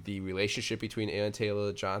relationship between Aaron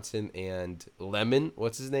Taylor Johnson and Lemon,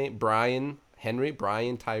 what's his name? Brian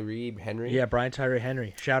Tyree Henry. Yeah, Brian Tyree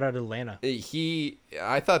Henry. Shout out Atlanta.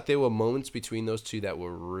 I thought there were moments between those two that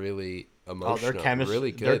were really emotional.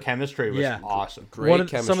 Really good. Their chemistry was awesome. Great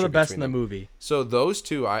chemistry. Some of the best in the movie. So those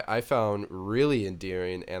two I found really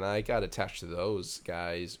endearing, and I got attached to those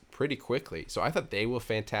guys pretty quickly. So I thought they were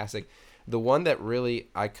fantastic. The one that really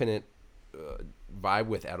I couldn't vibe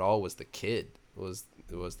with at all was the kid. Was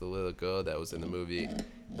the little girl that was in the movie.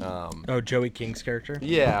 Joey King's character?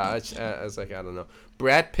 Yeah, I was like, I don't know.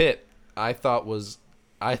 Brad Pitt, I thought was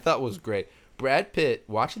great. Brad Pitt,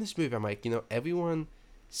 watching this movie, I'm like, everyone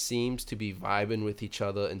seems to be vibing with each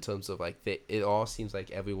other in terms of like it all seems like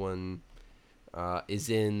everyone is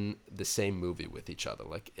in the same movie with each other.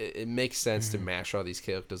 Like it makes sense to mash all these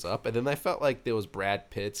characters up. And then I felt like there was Brad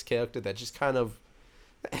Pitt's character that just kind of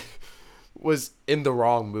was in the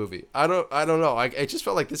wrong movie. I don't know. I just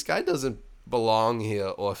felt like this guy doesn't belong here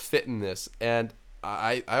or fit in this, and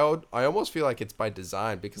I almost feel like it's by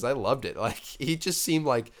design because I loved it. Like he just seemed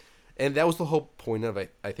like, and that was the whole point of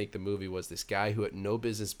it. I think the movie was this guy who had no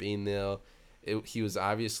business being there. He was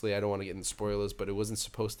obviously, I don't want to get into spoilers, but it wasn't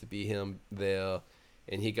supposed to be him there,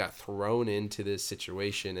 and he got thrown into this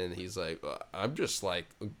situation, and he's like, I'm just like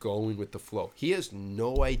going with the flow. He has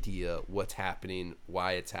no idea what's happening,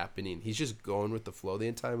 why it's happening. He's just going with the flow the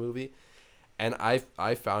entire movie, and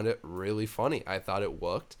I found it really funny. I thought it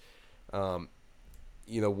worked. I'll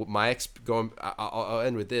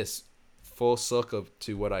end with this, full circle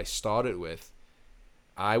to what I started with.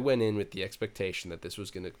 I went in with the expectation that this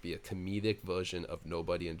was going to be a comedic version of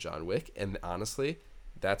Nobody and John Wick, and honestly,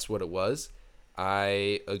 that's what it was.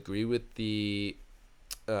 I agree with the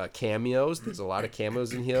cameos. There's a lot of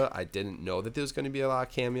cameos in here. I didn't know that there was going to be a lot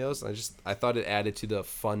of cameos. I thought it added to the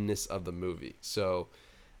funness of the movie. So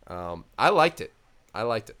I liked it.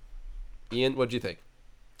 Ian, what did you think?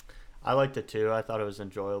 I liked it too. I thought it was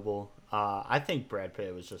enjoyable. I think Brad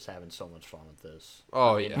Pitt was just having so much fun with this.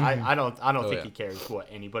 Yeah. I don't think he cares what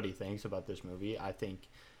anybody thinks about this movie. I think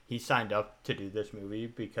he signed up to do this movie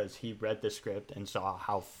because he read the script and saw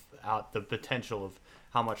how the potential of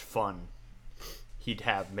how much fun he'd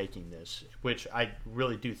have making this, which I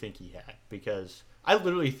really do think he had, because I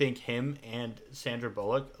literally think him and Sandra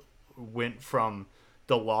Bullock went from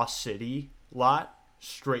the Lost City lot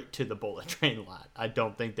straight to the Bullet Train lot. I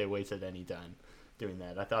don't think they wasted any time doing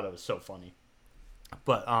that. I thought it was so funny.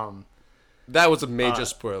 But that was a major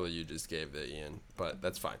spoiler you just gave there, Ian, but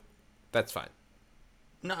that's fine.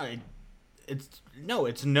 No,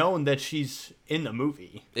 it's known that she's in the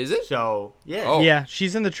movie. Is it? So, yeah. Oh. Yeah,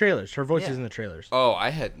 she's in the trailers. Her voice is in the trailers. Oh, I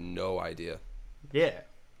had no idea. Yeah.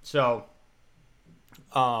 So,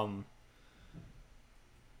 I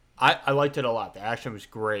liked it a lot. The action was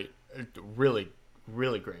great. Really,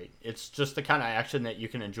 really great. It's just the kind of action that you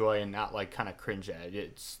can enjoy and not like kind of cringe at.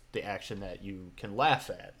 It's the action that you can laugh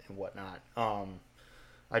at and whatnot.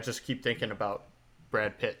 I just keep thinking about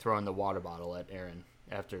Brad Pitt throwing the water bottle at Aaron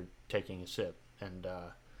after taking a sip, and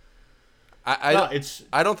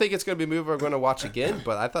I don't think it's going to be a movie we're going to watch again,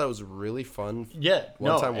 but I thought it was a really fun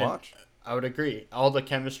one-time watch. I would agree. All the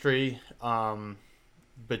chemistry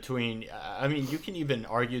between, I mean, you can even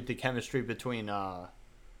argue the chemistry between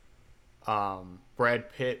Brad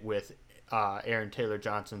Pitt with Aaron Taylor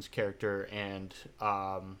Johnson's character and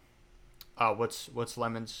what's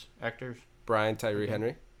Lemon's actors? Brian Tyree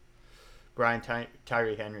Henry. Brian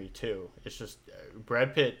Tyree Henry too. It's just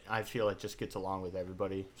Brad Pitt. I feel it just gets along with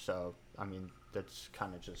everybody. So I mean that's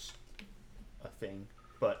kind of just a thing.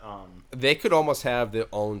 But they could almost have their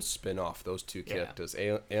own spin-off. Those two characters,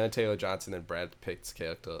 Aaron Taylor Johnson and Brad Pitt's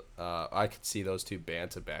character. I could see those two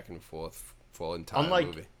banter back and forth for an entire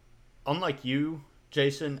movie. Unlike you,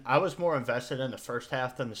 Jason, I was more invested in the first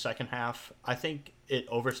half than the second half. I think it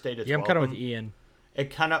overstayed its welcome. I'm kind of with Ian. It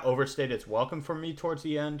kind of overstayed its welcome for me towards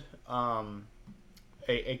the end.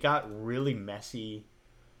 It got really messy,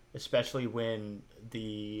 especially when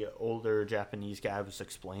the older Japanese guy was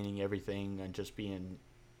explaining everything and just being...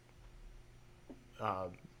 a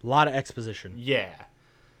lot of exposition. Yeah.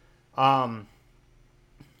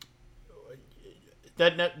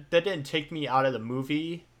 That didn't take me out of the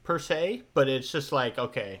movie, per se, but it's just like,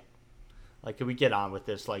 okay, like, can we get on with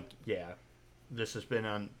this? Like, yeah. This has been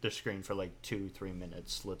on the screen for like 2-3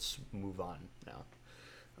 minutes. Let's move on now.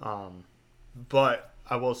 But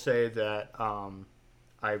I will say that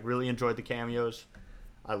I really enjoyed the cameos.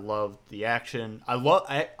 I loved the action. I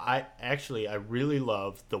really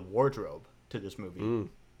loved the wardrobe to this movie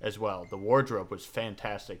as well. The wardrobe was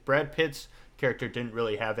fantastic. Brad Pitt's character didn't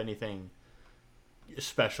really have anything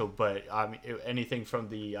special, but I mean anything from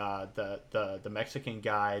the Mexican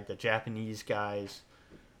guy, the Japanese guys.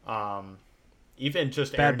 Even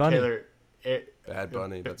just Bad Aaron Bunny. Taylor. Bad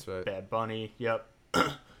Bunny, that's right. Bad Bunny, yep.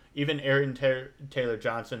 Even Aaron Taylor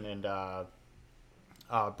Johnson and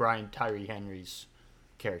Brian Tyree Henry's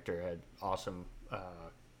character had awesome.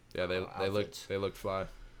 Yeah, they looked fly.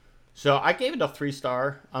 So I gave it a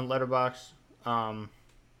 3-star on Letterboxd.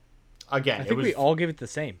 Again, I think we all gave it the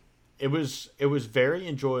same. It was very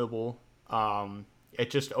enjoyable. It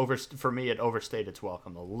just for me it overstayed its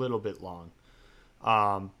welcome a little bit long.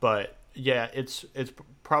 But yeah, it's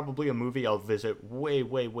probably a movie I'll visit way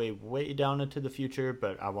down into the future,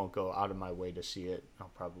 but I won't go out of my way to see it.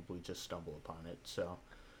 I'll probably just stumble upon it. So,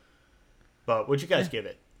 but what'd you guys give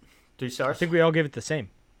it? 3 stars? I think we all gave it the same.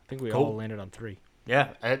 I think we all landed on 3. Yeah,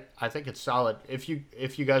 I think it's solid. If you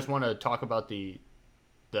guys want to talk about the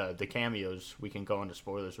cameos, we can go into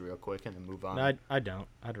spoilers real quick and then move on. No, I don't.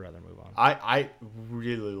 I'd rather move on. I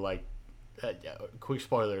really like. Quick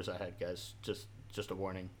spoilers ahead, guys. Just a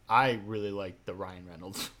warning. I really liked the Ryan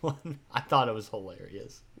Reynolds one. I thought it was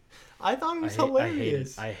hilarious.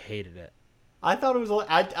 Hilarious. I hated it. I thought it was.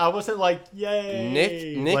 I wasn't like,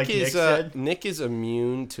 yay. Nick is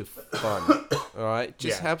immune to fun. All right,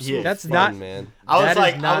 just have some That's fun, not, man.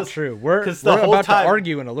 That is not true. We're about to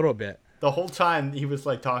argue in a little bit. The whole time he was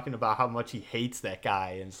like talking about how much he hates that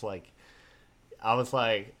guy, and it's like, I was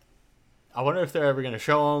like, I wonder if they're ever going to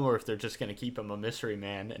show him or if they're just going to keep him a mystery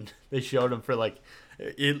man. And they showed him for like,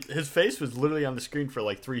 his face was literally on the screen for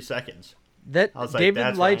like 3 seconds.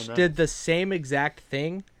 David Leitch did the same exact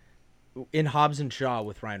thing in Hobbs and Shaw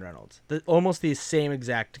with Ryan Reynolds. Almost the same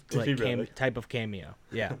exact type of cameo.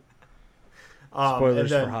 Yeah.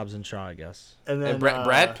 Spoilers for Hobbs and Shaw, I guess. And then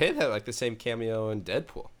Brad Pitt had like the same cameo in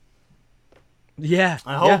Deadpool. Yeah.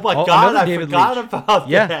 Oh my God, I forgot about that.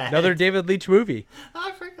 Yeah, another David Leitch movie.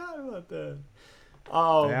 I forgot about that.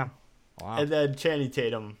 Yeah. Wow. And then Channing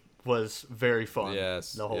Tatum was very fun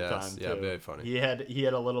the whole time too. Yeah, very funny. He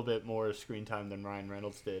had a little bit more screen time than Ryan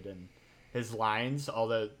Reynolds did, and his lines, all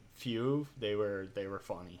the few, they were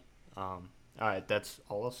funny. All right, that's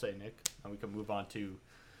all I'll say, Nick. And we can move on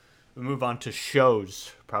to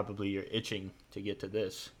shows. Probably you're itching to get to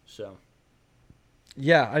this, so.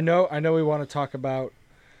 Yeah, I know we want to talk about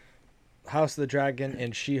House of the Dragon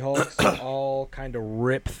and She-Hulk, so I'll kind of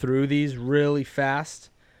rip through these really fast.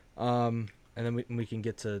 And then we can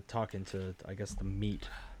get to talking to, I guess, the meat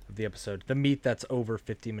of the episode. The meat that's over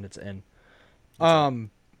 50 minutes in.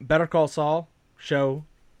 Better Call Saul, show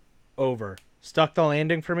over. Stuck the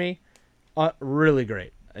landing for me. Really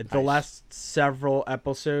great. Nice. The last several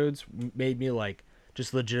episodes made me like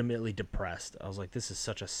just legitimately depressed. I was like, this is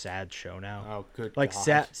such a sad show now. Oh, good like God.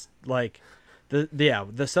 sad, like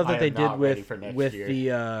The stuff I that they am did not ready with for next with year.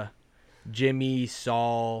 the Jimmy,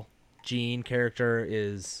 Saul, Gene character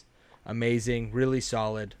is amazing, really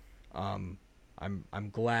solid. I'm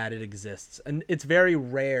glad it exists, and it's very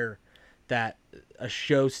rare that a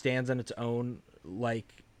show stands on its own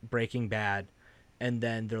like Breaking Bad, and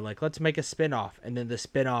then they're like, let's make a spin-off, and then the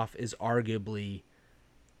spin-off is arguably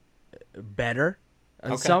better.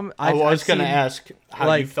 And Okay. I was going to ask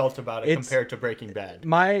how you felt about it compared to Breaking Bad.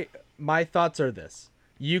 My thoughts are this: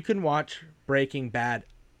 you can watch Breaking Bad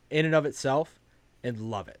in and of itself and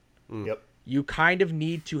love it. Yep. You kind of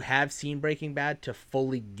need to have seen Breaking Bad to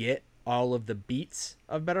fully get all of the beats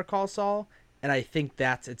of Better Call Saul, and I think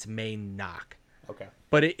that's its main knock. Okay.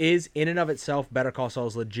 But it is, in and of itself, Better Call Saul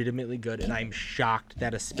is legitimately good, and I'm shocked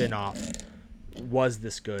that a spinoff was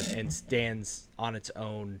this good and stands on its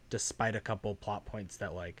own despite a couple plot points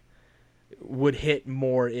that like would hit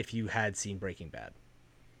more if you had seen Breaking Bad.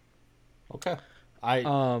 Okay.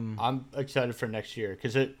 I'm excited for next year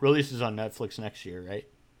because it releases on Netflix next year, right?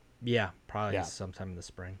 Yeah, probably sometime in the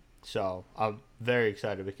spring. So I'm very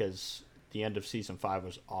excited because the end of season 5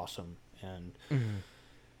 was awesome, and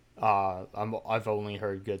I've only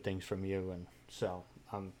heard good things from you, and so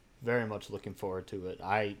I'm very much looking forward to it.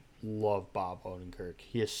 I love Bob Odenkirk.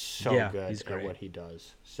 He is so good at what he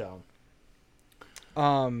does. So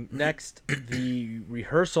next, the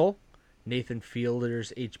Rehearsal, Nathan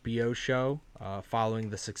Fielder's HBO show,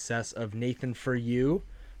 following the success of Nathan For You.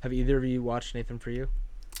 Have either of you watched Nathan For You?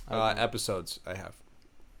 Episodes I have.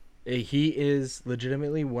 He is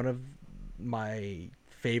legitimately one of my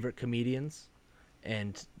favorite comedians,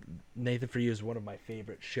 and Nathan For You is one of my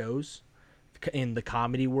favorite shows in the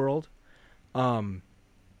comedy world.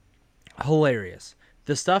 Hilarious.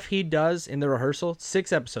 The stuff he does in the Rehearsal,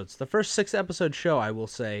 6 episodes. The first 6-episode show, I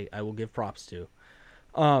will give props to.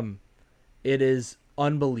 It is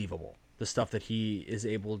unbelievable, the stuff that he is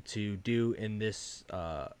able to do in this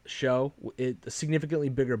show. A significantly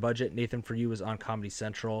bigger budget. Nathan For You is on Comedy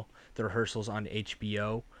Central. The Rehearsal's on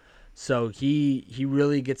HBO. So he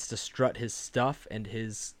really gets to strut his stuff, and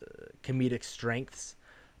his comedic strengths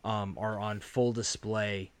are on full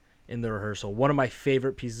display in the Rehearsal. One of my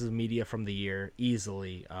favorite pieces of media from the year,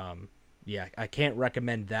 easily. I can't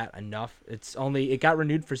recommend that enough. It got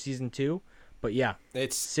renewed for season 2. But yeah,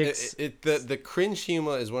 the cringe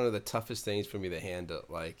humor is one of the toughest things for me to handle.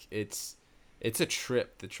 Like it's a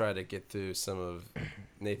trip to try to get through some of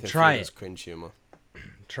Nathan Field's cringe humor.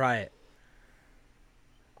 Try it.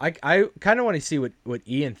 I kind of want to see what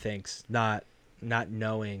Ian thinks, not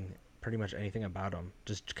knowing pretty much anything about him,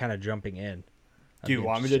 just kind of jumping in. Do you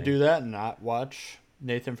want me to do that and not watch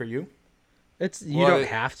Nathan For You? You don't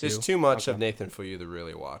have to. There's too much of Nathan For You to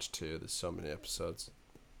really watch too. There's so many episodes.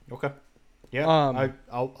 Okay. Yeah,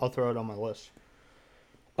 I'll throw it on my list.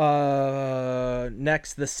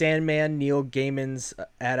 Next, the Sandman, Neil Gaiman's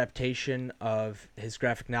adaptation of his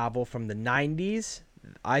graphic novel from the 90s.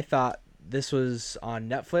 I thought this was on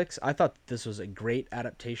Netflix. I thought this was a great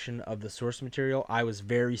adaptation of the source material. I was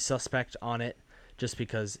very suspect on it just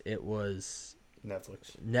because it was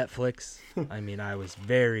Netflix. I mean, I was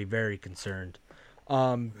very, very concerned.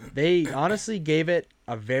 They honestly gave it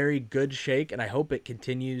a very good shake, and I hope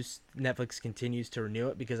Netflix continues to renew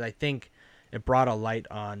it, because I think it brought a light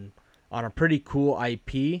on a pretty cool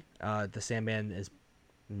IP. The Sandman is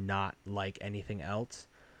not like anything else,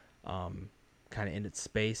 kind of in its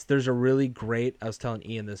space. There's a really great, I was telling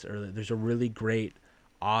Ian this earlier, there's a really great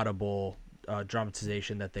audible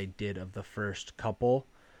dramatization that they did of the first couple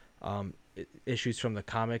issues from the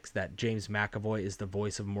comics, that James McAvoy is the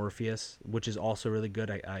voice of Morpheus, which is also really good.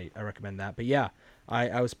 I recommend that. But yeah,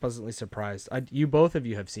 I was pleasantly surprised. Both of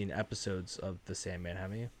you have seen episodes of The Sandman,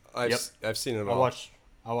 haven't you? I've seen it all.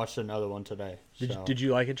 I watched another one today. Did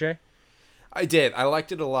you like it, Jay? I did. I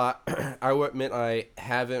liked it a lot. I will admit I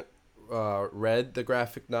haven't read the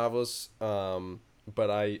graphic novels, but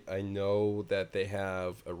I know that they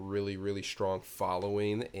have a really, really strong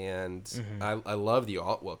following, and I love the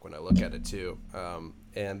artwork when I look at it too.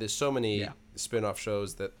 And there's so many spin-off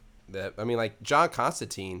shows that I mean, like John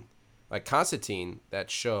Constantine,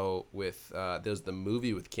 that show with there's the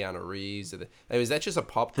movie with Keanu Reeves. Is that just a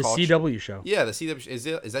pop culture? The CW show. Yeah, the CW.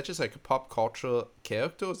 Is that just like a pop culture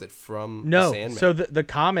character? Or is it from No? Sandman? So the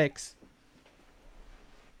comics.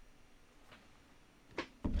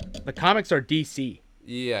 The comics are DC.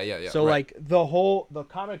 Yeah. So like the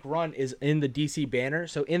comic run is in the DC banner.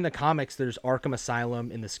 So in the comics, there's Arkham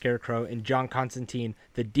Asylum and the Scarecrow and John Constantine,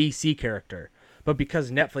 the DC character. But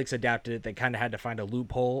because Netflix adapted it, they kind of had to find a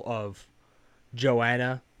loophole of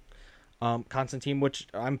Joanna Constantine, which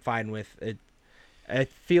I'm fine with. I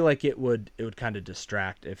feel like it would kind of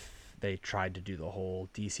distract if they tried to do the whole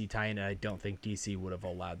DC tie-in, and I don't think DC would have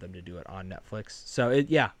allowed them to do it on Netflix. So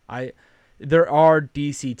there are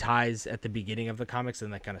DC ties at the beginning of the comics,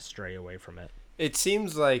 and they kind of stray away from it. It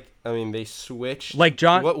seems like, I mean, they switched. Like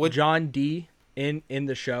John D in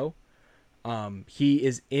the show, he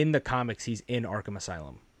is in the comics. He's in Arkham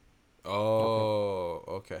Asylum. Oh,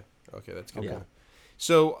 okay, that's good. Yeah.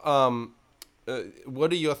 So,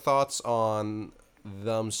 what are your thoughts on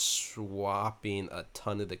them swapping a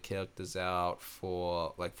ton of the characters out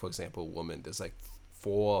for, like, for example, women? There's like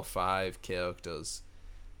 4 or 5 characters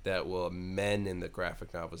that were men in the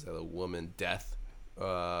graphic novels that are women. Death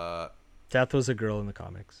was a girl in the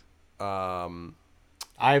comics. I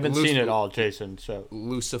haven't seen it all, Jason. So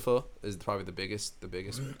Lucifer is probably the biggest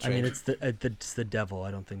change. I mean, it's the devil. I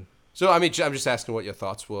don't think. So I mean, I'm just asking what your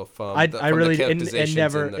thoughts were from. It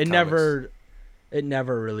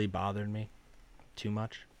never really bothered me too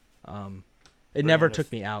much. It never took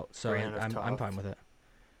me out, so I'm fine with it.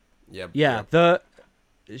 Yeah.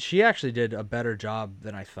 She actually did a better job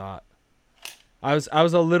than I thought. I was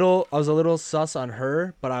a little sus on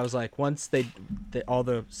her, but I was like, once they all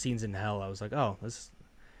the scenes in hell, I was like, oh,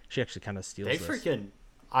 she actually kind of steals.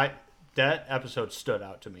 That episode stood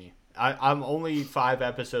out to me. I'm only 5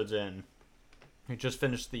 episodes in. I just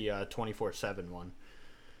finished the 24/7 one.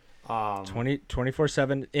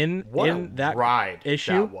 24/7 in that ride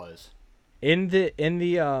issue that was. In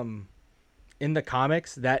the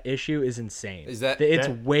comics, that issue is insane. It's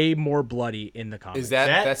way more bloody in the comics. Is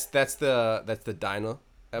that's the diner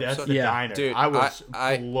episode? That's the diner. Dude, I was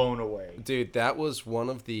blown away. Dude, that was one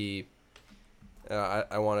of the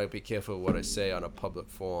I want to be careful what I say on a public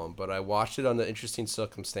forum, but I watched it under interesting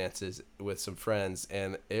circumstances with some friends,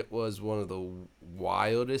 and it was one of the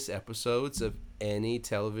wildest episodes of any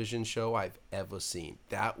television show I've ever seen.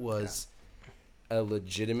 That was a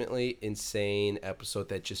legitimately insane episode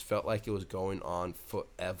that just felt like it was going on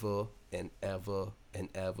forever and ever and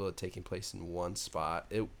ever, taking place in one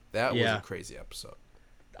spot. That was a crazy episode.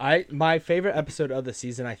 My favorite episode of the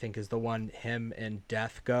season, I think, is the one him and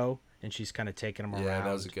Death go, and she's kind of taking him around. Yeah,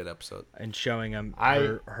 that was a good episode. And showing him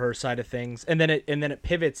her side of things, and then it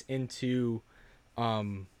pivots into,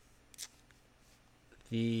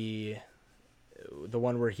 the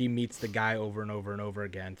one where he meets the guy over and over and over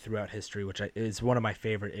again throughout history, which is one of my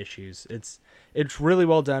favorite issues. It's really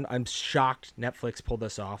well done. I'm shocked Netflix pulled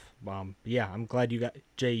this off. Yeah, I'm glad you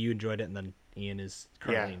enjoyed it, and then Ian is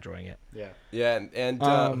currently enjoying it. Yeah, and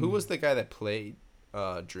who was the guy that played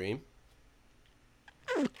Dream?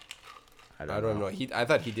 I don't know. I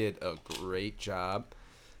thought he did a great job.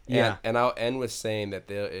 And I'll end with saying that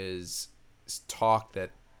there is talk that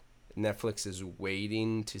Netflix is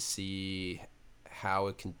waiting to see how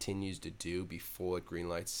it continues to do before it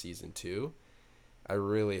greenlights season 2. I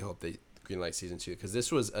really hope they greenlight season 2, because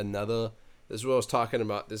this is what I was talking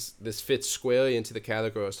about. This fits squarely into the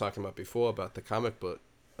category I was talking about before about the comic book,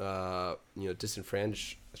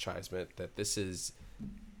 disenfranchisement. That this is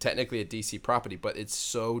technically a DC property, but it's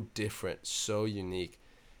so different, so unique.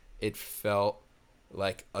 It felt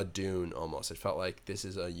like a Dune almost. It felt like this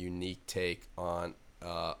is a unique take on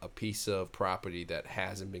a piece of property that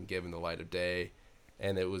hasn't been given the light of day,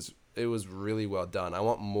 and it was really well done. I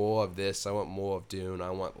want more of this. I want more of Dune. I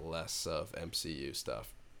want less of MCU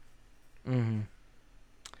stuff. Mm-hmm.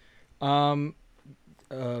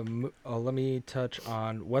 Let me touch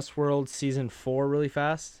on Westworld season 4 really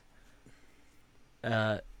fast.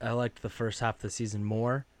 I liked the first half of the season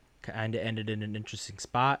more. Kind of ended in an interesting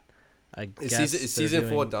spot. Is season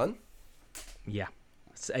 4 done? Yeah,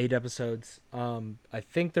 it's 8 episodes. I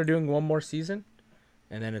think they're doing one more season,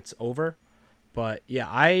 and then it's over. But yeah,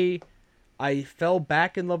 I fell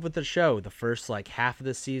back in love with the show the first half of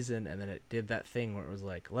the season, and then it did that thing where it was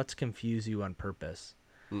like, let's confuse you on purpose.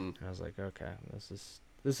 And I was like, okay, this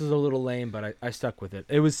is a little lame, but I stuck with it.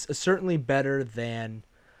 It was certainly better than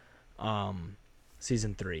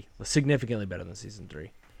season 3, significantly better than season 3.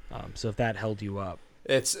 So if that held you up,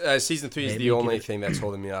 it's season 3 is the only thing that's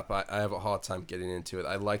holding me up. I have a hard time getting into it.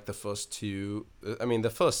 I like the first 2. I mean, the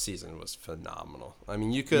first season was phenomenal. I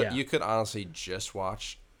mean, you could honestly just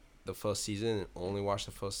watch the first season and only watch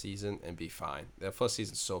the first season and be fine. That first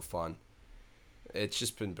season's so fun. It's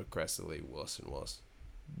just been progressively worse and worse.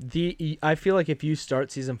 I feel like if you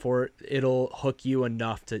start season 4, it'll hook you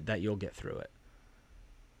enough that you'll get through it.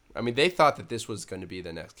 I mean, they thought that this was going to be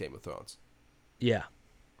the next Game of Thrones. Yeah.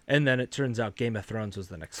 And then it turns out Game of Thrones was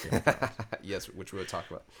the next Game of Thrones. Yes, which we'll talk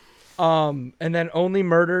about. And then Only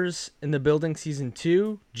Murders in the Building season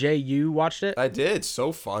 2. Jay, you watched it? I did.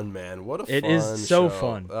 So fun, man. What a It fun is so show.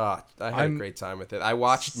 fun. I had a great time with it. I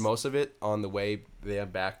watched most of it on the way there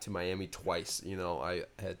back to Miami twice. You know, I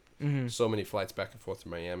had so many flights back and forth to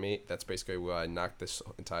Miami. That's basically where I knocked this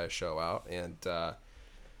entire show out. And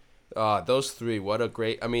those three, what a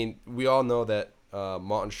great... I mean, we all know that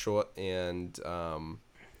Martin Short and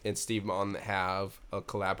Steve Martin have a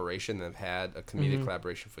collaboration. They've had a comedic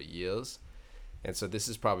collaboration for years. And so this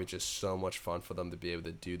is probably just so much fun for them to be able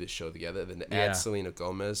to do this show together. Then to add Selena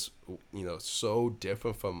Gomez, you know, so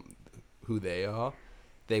different from who they are.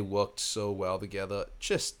 They worked so well together.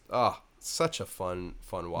 Just, such a fun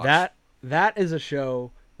watch. That is a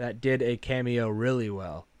show that did a cameo really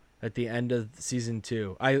well at the end of season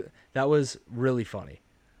 2. That was really funny.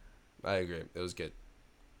 I agree. It was good.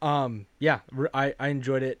 I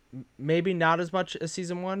enjoyed it. Maybe not as much as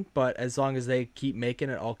season 1, but as long as they keep making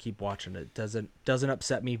it, I'll keep watching it. Doesn't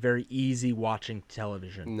upset me. Very easy watching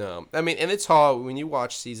television. No, I mean, and it's hard when you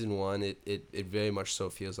watch season 1. It very much so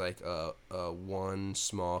feels like a one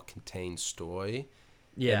small contained story.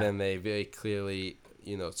 Yeah, and then they very clearly,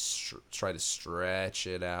 you know, try to stretch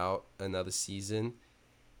it out another season,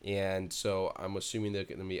 and so I'm assuming they're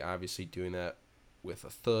going to be obviously doing that with a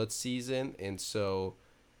third season, and so.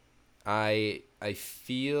 I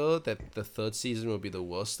feel that the third season will be the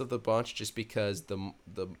worst of the bunch just because the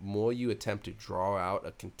more you attempt to draw out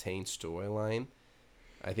a contained storyline,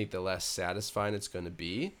 I think the less satisfying it's going to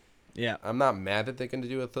be. Yeah. I'm not mad that they're going to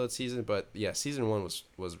do a third season, but yeah, season 1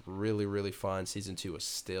 was really, really fun. Season 2 was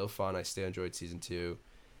still fun. I still enjoyed season 2.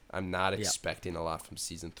 I'm not expecting a lot from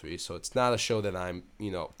season 3, so it's not a show that I'm, you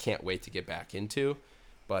know, can't wait to get back into,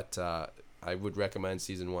 but I would recommend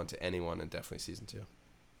season 1 to anyone and definitely season 2.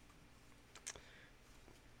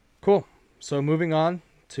 Cool. So moving on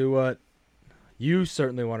to what you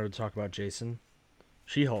certainly wanted to talk about, Jason.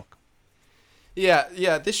 She-Hulk. Yeah.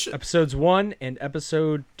 Episodes 1 and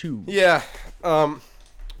episode 2. Yeah.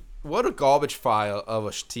 What a garbage file of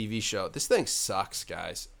a TV show. This thing sucks,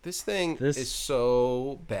 guys. This thing is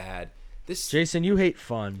so bad. Jason, you hate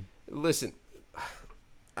fun. Listen,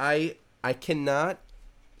 I cannot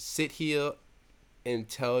sit here and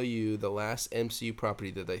tell you the last MCU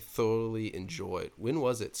property that I thoroughly enjoyed. When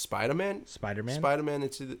was it? Spider-Man? Spider-Man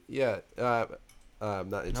into the not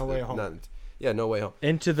into No Way Home. No Way Home.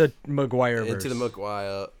 Into the Maguire verse. Into the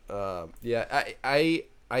Maguire.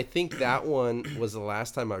 I think that one was the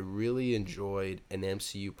last time I really enjoyed an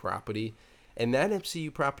MCU property, and that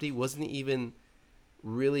MCU property wasn't even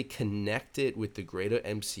really connected with the greater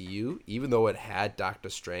MCU, even though it had Doctor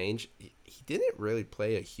Strange. He didn't really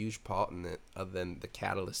play a huge part in it other than the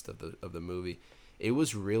catalyst of the movie. It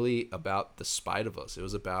was really about the Spider-Verse. It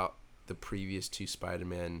was about the previous 2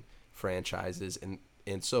 Spider-Man franchises.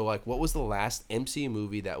 And so, like, what was the last MCU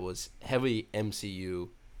movie that was heavy MCU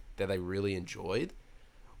that I really enjoyed?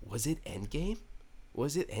 Was it Endgame?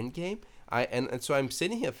 And so I'm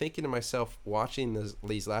sitting here thinking to myself, watching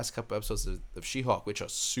these last couple episodes of She-Hulk, which are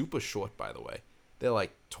super short, by the way. They're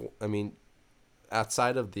like,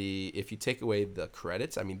 outside of if you take away the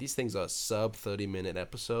credits, I mean, these things are sub 30-minute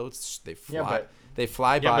episodes. They fly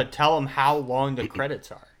by. Yeah, but tell them how long the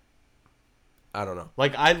credits are. I don't know.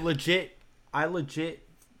 Like, I legit,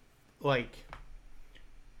 like,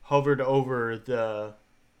 hovered over the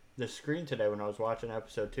screen today when I was watching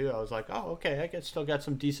episode 2. I was like, oh, okay, I still got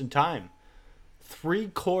some decent time.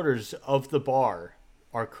 3/4 of the bar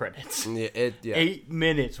are credits. Yeah. 8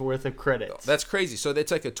 minutes worth of credits. That's crazy. So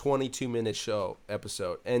it's like a 22-minute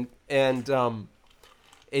episode, and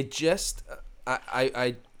it just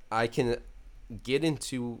I can get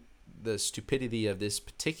into the stupidity of this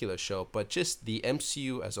particular show, but just the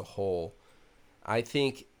MCU as a whole, I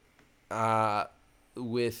think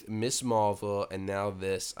with Miss Marvel and now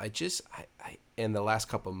this, I and the last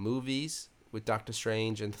couple of movies with Doctor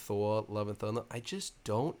Strange and Thor: Love and Thunder, I just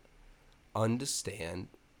don't understand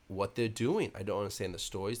what they're doing. I don't understand the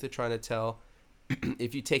stories they're trying to tell.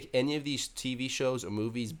 If you take any of these TV shows or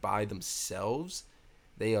movies by themselves,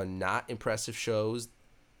 they are not impressive shows.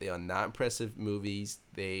 They are not impressive movies.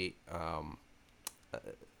 They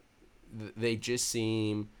just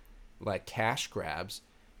seem like cash grabs.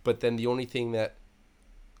 But then the only thing that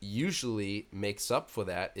usually makes up for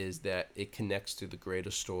that is that it connects to the greater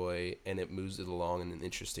story and it moves it along in an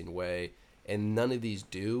interesting way. And none of these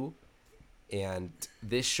do. And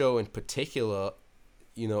this show in particular,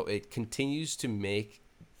 you know, it continues to make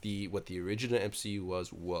what the original MCU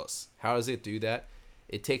was worse. How does it do that?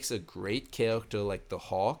 It takes a great character like the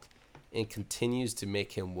Hulk and continues to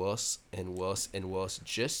make him worse and worse and worse,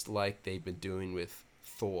 just like they've been doing with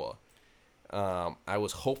Thor. I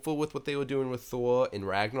was hopeful with what they were doing with Thor in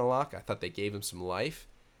Ragnarok. I thought they gave him some life,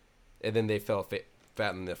 and then they fell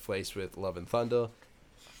fat in their face with Love and Thunder.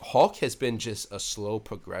 Hulk has been just a slow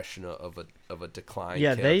progression of a decline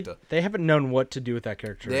character. they haven't known what to do with that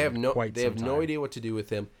character. They have no time. idea what to do with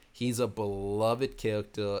him. He's a beloved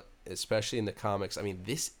character, especially in the comics. I mean,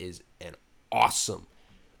 this is an awesome,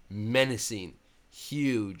 menacing,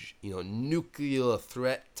 huge, nuclear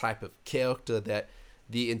threat type of character that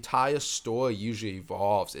the entire story usually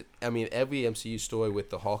evolves. Every MCU story with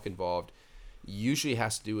the Hulk involved usually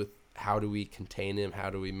has to do with how do we contain him, how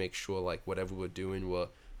do we make sure like whatever we're doing,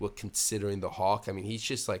 we're considering the Hulk. I mean, he's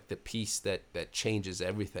just like the piece that changes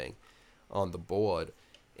everything on the board,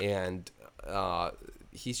 and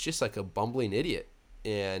he's just like a bumbling idiot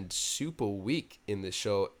and super weak in the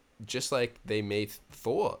show, just like they made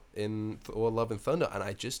Thor in Thor: Love and Thunder, and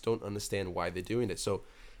I just don't understand why they're doing it. So,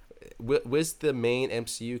 where's the main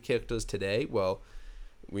MCU characters today? Well,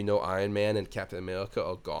 we know Iron Man and Captain America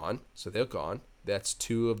are gone, so they're gone. That's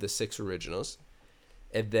 2 of the 6 originals,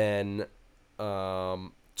 and then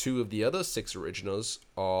 2 of the other 6 originals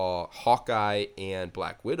are Hawkeye and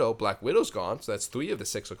Black Widow. Black Widow's gone, so that's 3 of the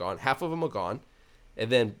 6 are gone. Half of them are gone,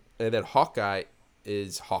 and then Hawkeye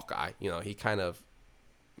is Hawkeye. He kind of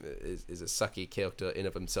is a sucky character in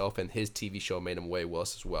of himself, and his TV show made him way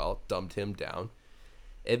worse as well, dumbed him down.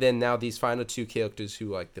 And then now these final 2 characters who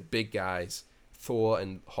like the big guys, Thor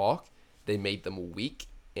and Hawk, they made them weak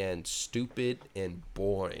and stupid and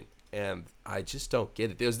boring. And I just don't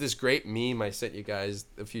get it. There's this great meme I sent you guys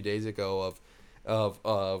a few days ago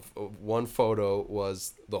of one photo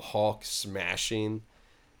was the Hulk smashing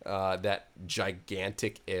that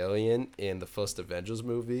gigantic alien in the first Avengers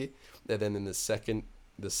movie, and then in the second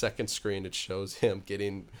screen it shows him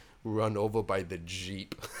getting run over by the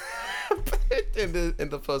Jeep in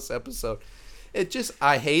the first episode.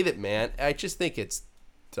 I hate it, man. I just think it's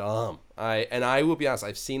dumb. I will be honest,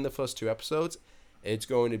 I've seen the first 2 episodes. It's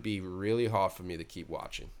going to be really hard for me to keep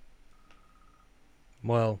watching.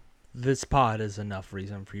 Well, this pod is enough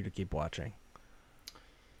reason for you to keep watching.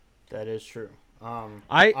 That is true.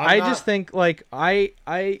 I just think like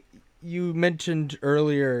you mentioned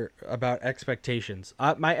earlier about expectations.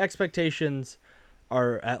 My expectations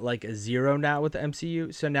are at like a 0 now with the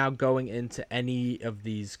MCU. So now going into any of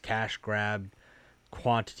these cash grab,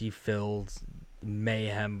 quantity filled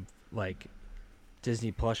mayhem like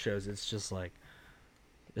Disney Plus shows, it's just like,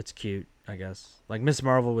 it's cute, I guess. Like Miss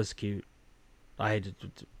Marvel was cute. I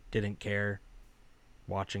didn't care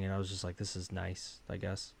watching it. I was just like, this is nice, I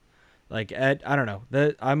guess. Like I don't know.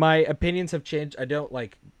 My opinions have changed. I don't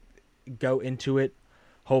like go into it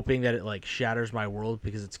hoping that it like shatters my world,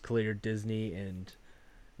 because it's clear Disney and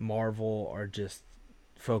Marvel are just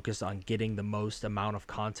focused on getting the most amount of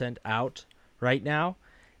content out right now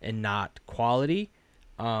and not quality.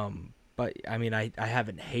 But I mean, I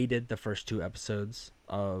haven't hated the first 2 episodes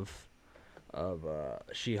of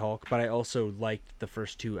She-Hulk, but I also liked the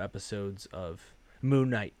first 2 episodes of Moon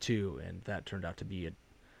Knight too, and that turned out to be a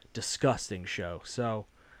disgusting show. So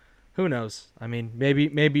who knows? I mean,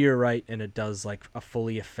 maybe you're right, and it does like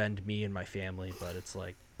fully offend me and my family, but it's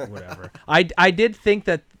like whatever. I did think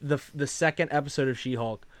that the second episode of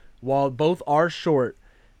She-Hulk, while both are short,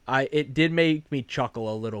 it did make me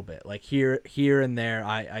chuckle a little bit. Like here and there,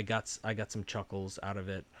 I got some chuckles out of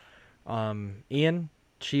it. Ian,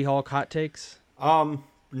 She-Hulk hot takes? No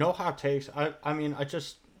hot takes.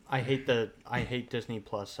 I hate Disney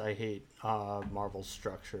Plus. I hate Marvel's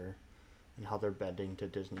structure and how they're bending to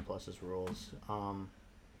Disney Plus's rules.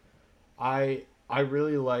 I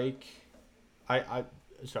really like. I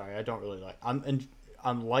don't really like.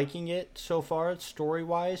 I'm liking it so far story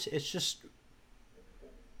wise. It's just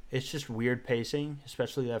weird pacing,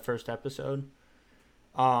 especially that first episode.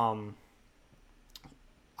 I'm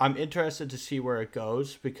interested to see where it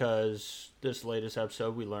goes, because this latest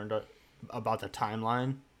episode we learned about the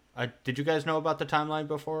timeline. Did you guys know about the timeline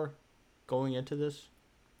before going into this?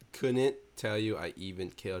 Couldn't tell you I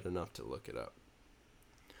even cared enough to look it up.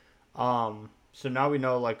 So now we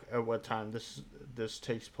know like at what time this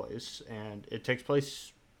takes place, and it takes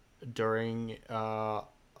place during a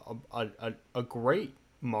great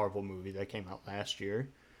Marvel movie that came out last year.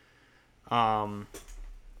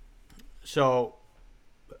 So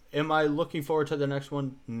am I looking forward to the next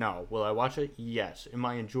one? No. Will I watch it? Yes. Am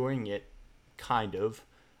I enjoying it? Kind of.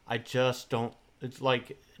 I just don't. It's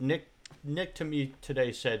like Nick to me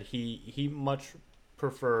today said he much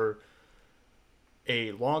prefer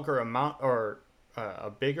a longer amount or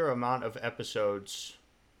a bigger amount of episodes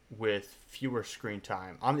with fewer screen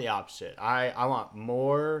time. I'm the opposite. I want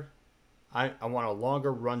more. I want a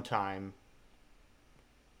longer runtime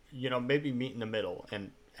maybe meet in the middle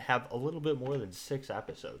and have a little bit more than 6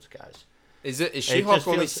 episodes, guys. Is She-Hulk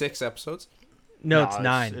only 6 episodes? No, it's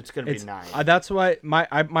 9. It's going to be 9. That's why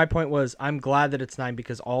my point was I'm glad that it's 9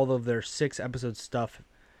 because all of their 6 episode stuff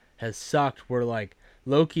has sucked. Where like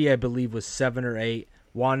Loki, I believe, was 7 or 8.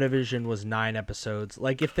 WandaVision was 9 episodes.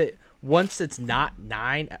 Like once it's not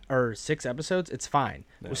 9 or 6 episodes, it's fine.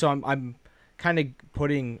 Yeah. So I'm kind of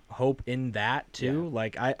putting hope in that too. Yeah.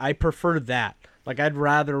 Like I prefer that. Like I'd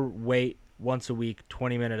rather wait once a week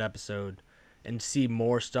 20-minute episode and see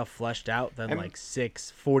more stuff fleshed out than like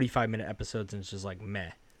 6 45-minute episodes and it's just like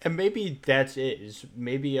meh. And maybe that's it. Is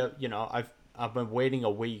maybe I've been waiting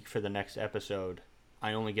a week for the next episode.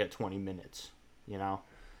 I only get 20 minutes,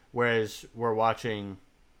 whereas we're watching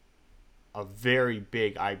a very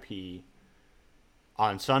big IP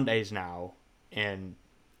on Sundays now, and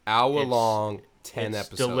hour-long, 10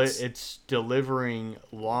 episodes. It's delivering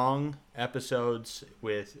long episodes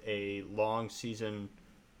with a long season,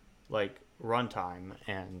 like, runtime,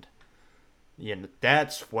 and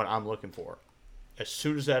that's what I'm looking for. As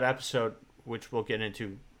soon as that episode, which we'll get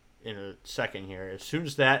into in a second here, as soon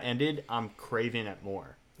as that ended, I'm craving it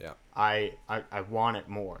more. Yeah, I want it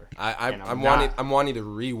more. I'm wanting to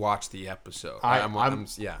rewatch the episode.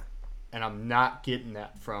 And I'm not getting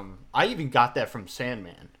that from. I even got that from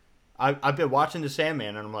Sandman. I've been watching the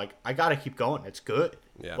Sandman, and I'm like, I gotta keep going. It's good.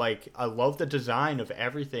 Yeah. Like I love the design of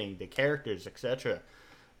everything, the characters, etc.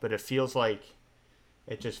 But it feels like.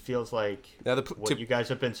 It just feels like what you guys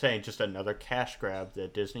have been saying, just another cash grab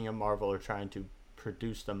that Disney and Marvel are trying to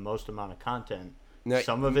produce the most amount of content.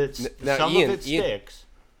 Some of it sticks.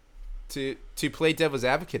 To play devil's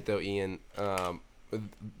advocate, though, Ian,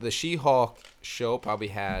 the She-Hulk show probably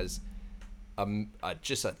has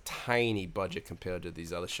just a tiny budget compared to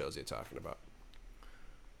these other shows you're talking about.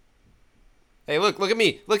 Hey, look at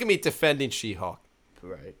me defending She-Hulk.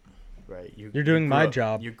 Right. You're doing my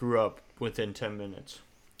job. You grew up within 10 minutes.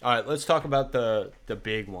 All right, let's talk about the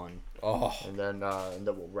big one. Oh, and then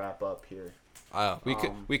we'll wrap up here.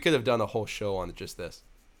 We could have done a whole show on just this.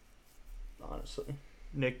 Honestly,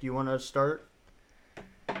 Nick, do you want to start?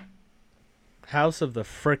 House of the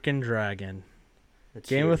Frickin' Dragon.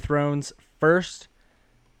 Game of Thrones first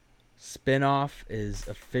spinoff is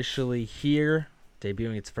officially here,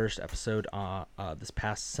 debuting its first episode this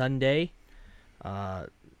past Sunday.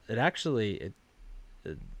 It actually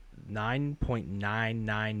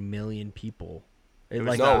 9.99 million people. It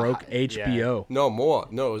broke HBO. Yeah. No more.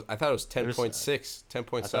 No, I thought it was 10.6,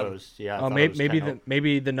 10.7.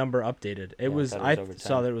 Maybe the number updated. I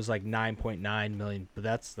saw that it was like 9.9 million, but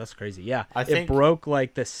that's crazy. Yeah, it broke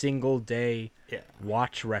like the single day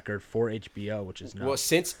watch record for HBO, which is nuts. Well,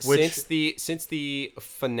 since the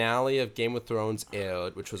finale of Game of Thrones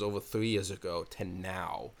aired, which was over 3 years ago, to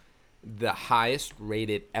now, the highest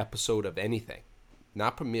rated episode of anything.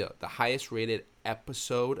 Not premiere. The highest rated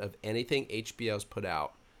episode of anything HBO's put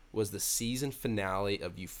out was the season finale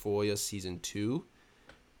of Euphoria Season 2,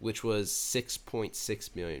 which was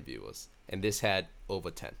 6.6 million viewers. And this had over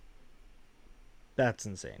 10. That's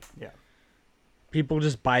insane. Yeah. People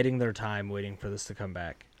just biding their time waiting for this to come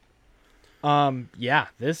back.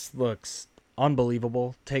 This looks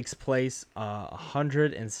unbelievable. Takes place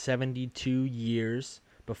 172 years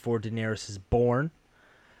before Daenerys is born.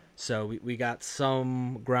 So we got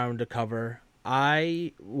some ground to cover.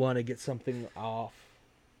 I want to get something off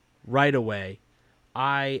right away.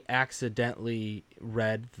 I accidentally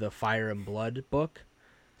read the Fire and Blood book,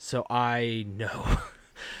 so I know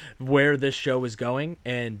where this show is going.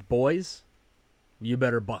 And boys, you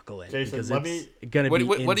better buckle in, Jason, because it's going to be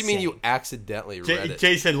insane. What do you mean you accidentally read it?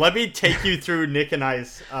 Jason, let me take you through Nick and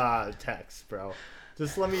I's texts, bro.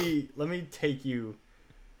 Just let me take you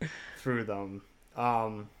through them.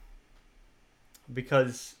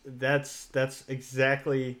 Because that's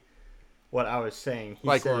exactly what I was saying.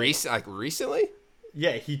 He said, recently?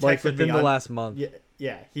 Yeah, he texted like within me the last month.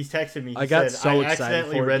 Yeah, he texted me. He I got said, so I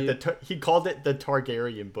accidentally read he called it the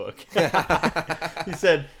Targaryen book. He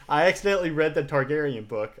said, I accidentally read the Targaryen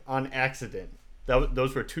book on accident.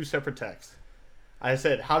 Those were 2 separate texts. I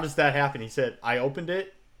said, how does that happen? He said, I opened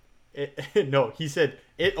it. He said,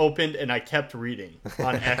 it opened and I kept reading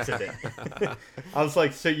on accident. I was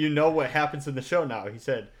like, so you know what happens in the show now? He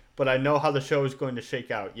said, but I know how the show is going to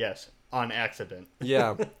shake out. Yes, on accident.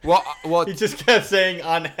 Yeah. Well, he just kept saying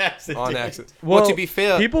on accident. On accident. Well, to be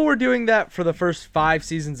fair, people were doing that for the first 5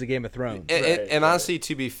 seasons of Game of Thrones. And honestly,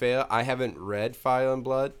 to be fair, I haven't read Fire and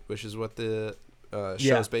Blood, which is what the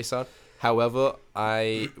show is based on. However,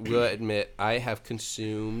 I will admit I have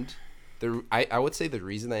consumed... I would say the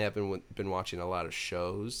reason I haven't been watching a lot of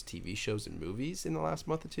shows, TV shows, and movies in the last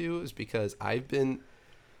month or two is because I've been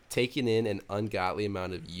taken in an ungodly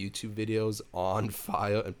amount of YouTube videos on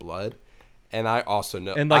fire and blood, and I also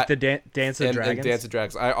know And like the Dance of Dragons. And Dance of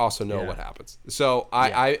Dragons, I also know what happens. So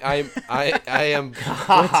I am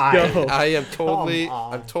Let's go.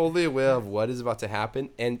 I'm totally aware of what is about to happen,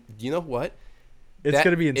 and you know what? It's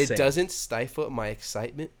gonna be insane. It doesn't stifle my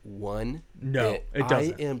excitement one bit. It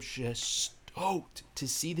doesn't. I am just stoked to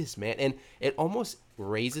see this, man, and it almost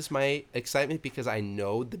raises my excitement because I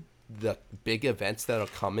know the big events that are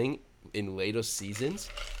coming in later seasons,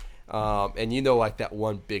 and like that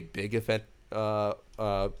one big event,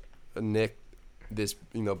 Nick,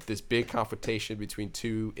 this big confrontation between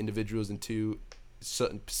two individuals and two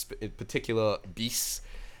certain particular beasts,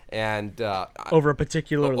 and over a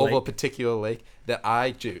particular lake that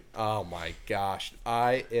I do. Oh my gosh,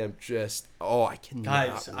 I am just I cannot.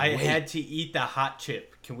 Guys, wait. I had to eat the hot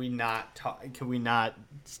chip. Can we not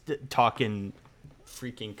talk in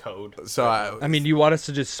freaking code? So I mean, you want us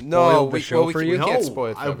to just spoil the show for you? We can't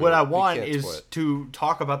spoil it for what I everyone. want We can't is spoil it. to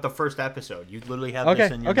talk about the first episode. You literally have Okay,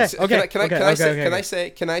 this in your okay. notes.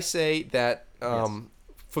 Can I say that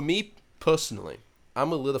for me personally,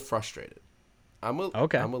 I'm a little frustrated. I'm a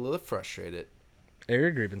little frustrated Air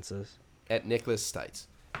your grievances. at Nicholas Stites.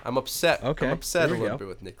 I'm upset. Okay, I'm upset a here we little go. bit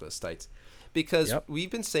with Nicholas Stites because we've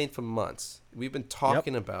been saying for months, we've been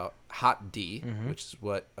talking about Hot D, which is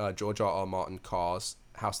what George R. R. Martin calls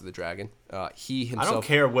House of the Dragon. He himself. I don't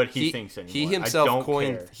care what he thinks anymore. He himself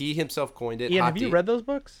coined it. Ian, Hot have you D. read those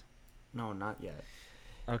books? No, not yet.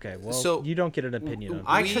 Okay, well, So- you don't get an opinion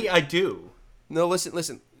on Actually, I do. No,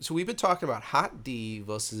 listen. So we've been talking about Hot D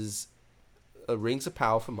versus Rings of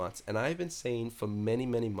Power for months, and I've been saying for many,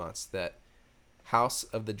 many months that House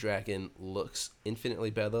of the Dragon looks infinitely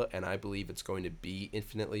better, and I believe it's going to be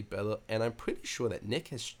infinitely better. And I'm pretty sure that Nick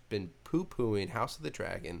has been poo-pooing House of the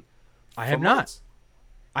Dragon. I have not.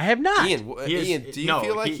 I have not. Ian, do you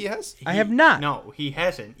feel like he has? I have not. No, he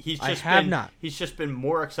hasn't. He's just been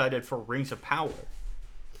more excited for Rings of Power.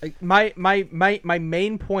 My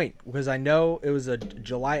main point, because I know it was a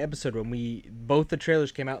July episode when both the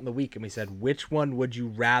trailers came out in the week, and we said, which one would you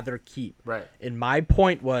rather keep? Right. And my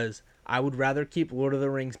point was, I would rather keep Lord of the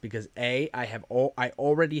Rings because I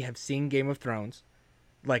already have seen Game of Thrones.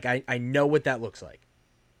 Like I know what that looks like.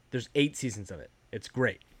 There's 8 seasons of it. It's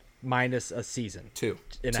great, minus a season. Two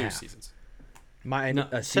seasons.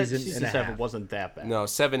 A season and a half. 7 wasn't that bad. No,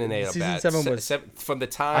 7 and 8 are Season bad. 7 was from the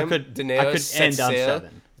time Daenerys I could set end on sail.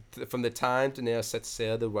 7. From the time Daenerys set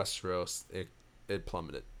sail to Westeros, it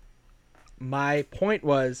plummeted. My point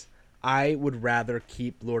was, I would rather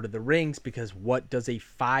keep Lord of the Rings because what does a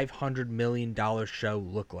 $500 million show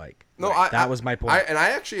look like? No, that was my point. I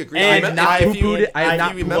actually agree. And I have not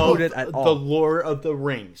poo-pooed it at all. The Lord of the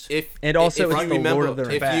Rings. Lord of the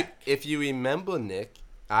Rings. If you remember, Nick,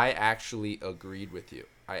 I actually agreed with you.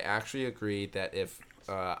 I actually agreed that if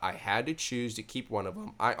I had to choose to keep one of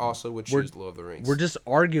them, I also would choose Lord of the Rings. We're just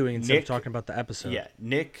arguing instead of talking about the episode. Yeah,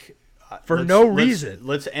 Nick. For no reason.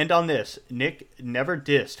 Let's end on this. Nick never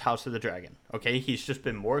dissed House of the Dragon. Okay, he's just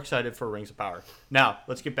been more excited for Rings of Power. Now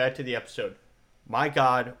let's get back to the episode. My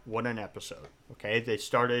God, what an episode! Okay, they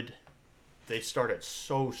started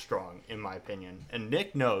so strong, in my opinion, and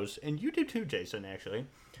Nick knows, and you do too, Jason. Actually,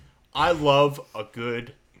 I love a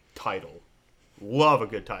good title. Love a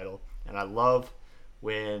good title, and I love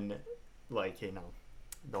when, the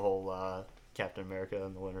whole Captain America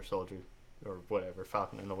and the Winter Soldier, or whatever,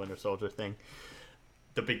 Falcon and the Winter Soldier thing.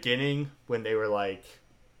 The beginning, when they were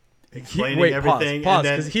explaining everything. Pause,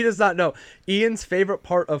 because he does not know. Ian's favorite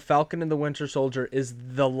part of Falcon and the Winter Soldier is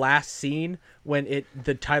the last scene when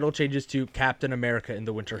the title changes to Captain America and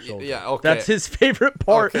the Winter Soldier. Yeah, okay. That's his favorite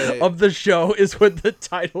part of the show, is when the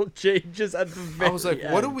title changes at the very I was like,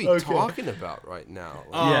 end. what are we talking about right now?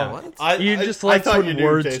 Ian just likes when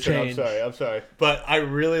words change. I'm sorry. But I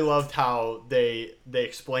really loved how they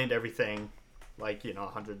explained everything,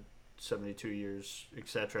 172 years,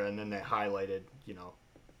 etc. And then they highlighted,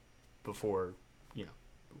 before,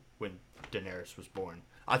 when Daenerys was born.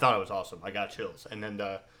 I thought it was awesome. I got chills. And then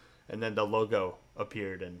the logo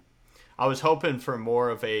appeared, and I was hoping for more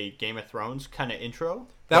of a Game of Thrones kind of intro.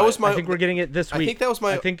 I think we're getting it this week. I think that was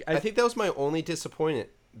my. I think that was my only disappointment.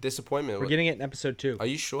 We're getting it in episode 2. Are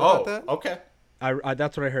you sure about that? Okay.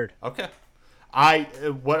 That's what I heard. Okay.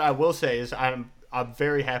 What I will say is I'm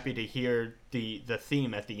very happy to hear the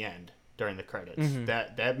theme at the end during the credits. Mm-hmm.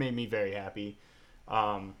 That made me very happy.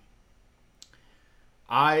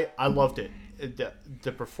 I loved it.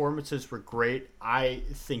 The performances were great. I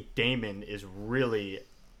think Damon is really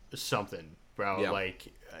something, bro.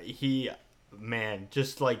 Yeah.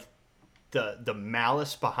 The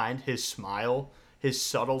malice behind his smile, his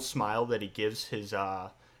subtle smile that he gives his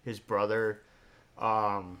his brother.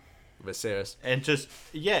 Viserys. And just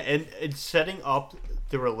and setting up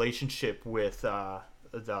the relationship with the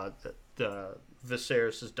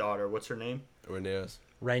Viserys' daughter. What's her name?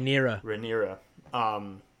 Rhaenyra.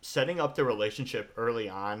 Setting up the relationship early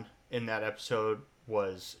on in that episode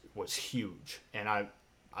was huge, and I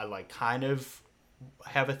like kind of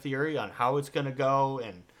have a theory on how it's gonna go,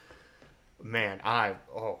 and man,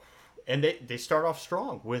 and they start off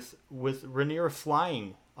strong with Rhaenyra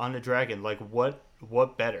flying on a dragon. Like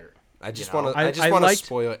what better? I just want to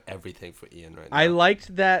spoil everything for Ian right now. I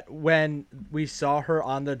liked that when we saw her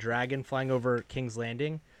on the dragon flying over King's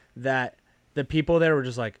Landing, that the people there were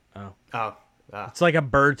just like, it's like a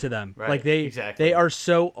bird to them. Right, like they are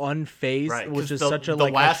so unfazed, right, which is such a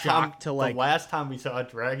shock to like. The last time we saw a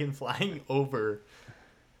dragon flying over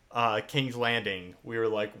King's Landing, we were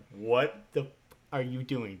like, "What the are you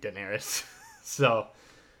doing, Daenerys?" So,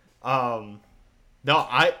 no,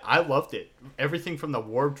 I loved it. Everything from the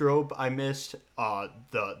wardrobe I missed,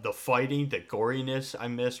 the fighting, the goriness I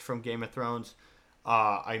missed from Game of Thrones.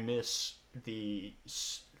 I miss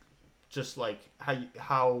just like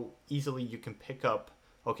how easily you can pick up.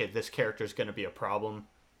 Okay, this character is going to be a problem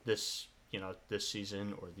this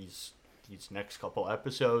season or these next couple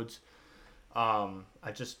episodes.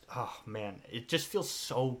 It just feels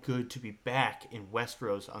so good to be back in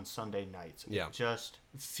Westeros on Sunday nights. Yeah. It just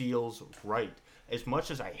feels right. As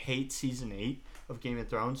much as I hate season 8 of Game of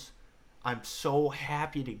Thrones, I'm so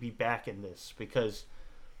happy to be back in this because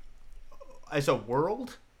as a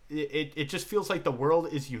world, it just feels like the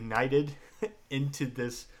world is united into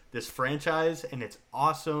this franchise, and it's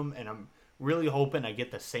awesome, and I'm really hoping I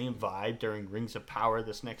get the same vibe during Rings of Power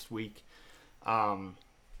this next week.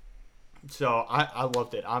 So I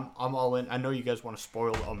loved it. I'm all in. I know you guys want to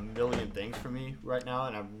spoil a million things for me right now,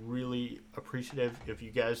 and I'm really appreciative of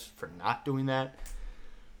you guys for not doing that.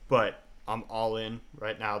 But I'm all in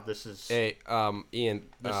right now. This is Ian.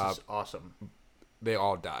 This is awesome. They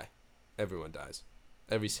all die. Everyone dies.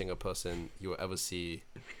 Every single person you will ever see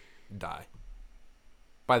die.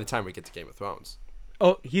 By the time we get to Game of Thrones.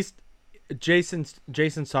 Oh, Jason's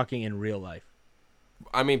talking in real life.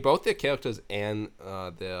 I mean, both their characters and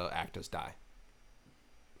their actors die.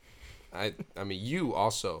 I mean, you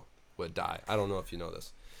also would die. I don't know if you know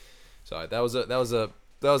this. Sorry, that was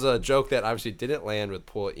a joke that obviously didn't land with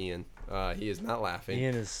poor Ian. He is not laughing.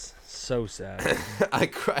 Ian is so sad. I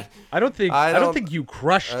cried. I don't think you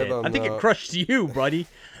crushed it. I think know. it crushed you, buddy.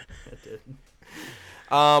 It did.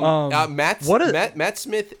 Matt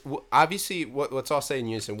Smith. Obviously, let's all say in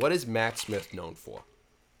unison. What is Matt Smith known for?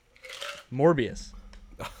 Morbius.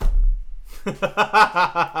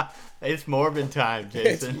 It's Morbin time,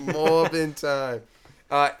 Jason. It's Morbin time.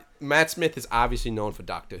 Matt Smith is obviously known for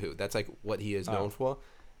Doctor Who. That's like what he is known for.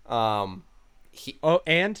 And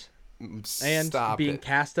being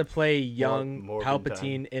cast to play young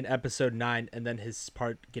Palpatine in Episode 9, and then his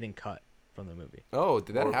part getting cut from the movie. Oh,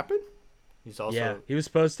 did that happen? He's also he was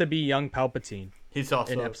supposed to be young Palpatine. He's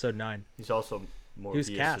also in Episode 9. He's also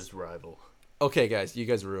Morbius' rival. Okay, guys, you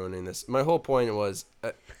guys are ruining this. My whole point was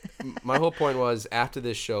after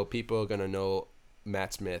this show, people are gonna know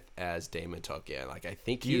Matt Smith as Daemon Targaryen. Like, I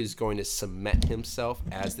think he is going to cement himself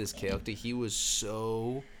as this character. He was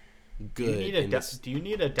so good. Do you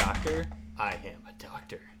need a doctor? I am a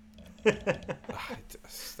doctor.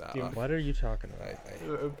 Stop. Dude, what are you talking about?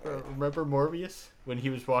 Remember Morbius when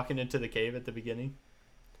he was walking into the cave at the beginning?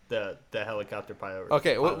 The helicopter pilot.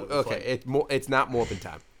 Okay, it's not Morbin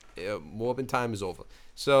time. Morbin time is over.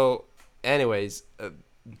 So, anyways,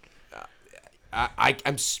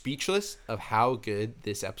 I'm speechless of how good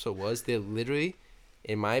this episode was. There literally,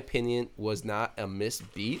 in my opinion, was not a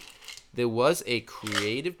missed beat. There was a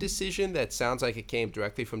creative decision that sounds like it came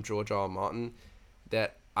directly from George R. R. Martin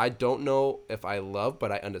that I don't know if I love,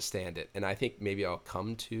 but I understand it. And I think maybe I'll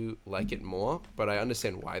come to like it more, but I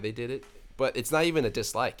understand why they did it. But it's not even a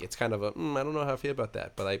dislike. It's kind of I don't know how I feel about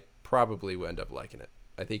that, but I probably will end up liking it.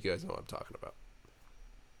 I think you guys know what I'm talking about.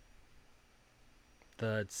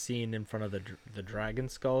 The scene in front of the dragon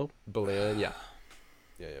skull. Balloon, yeah.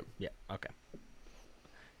 Okay.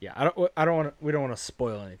 Yeah, I don't want. We don't want to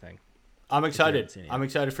spoil anything. I'm excited. I'm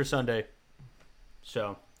excited for Sunday.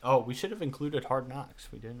 So, we should have included Hard Knocks.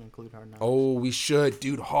 We didn't include Hard Knocks. Oh, we should,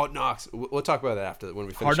 dude. Hard Knocks. We'll talk about that after when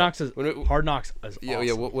we finish. Hard Knocks is awesome.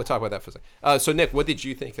 Yeah. We'll talk about that for a second. So, Nick, what did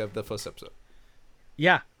you think of the first episode?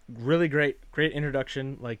 Yeah, really great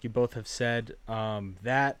introduction, like you both have said.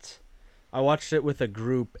 That I watched it with a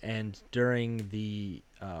group, and during the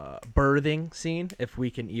birthing scene, if we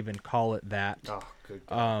can even call it that, oh, good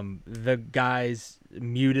God. the guys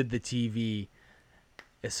muted the TV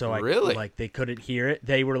So Really? like they couldn't hear it.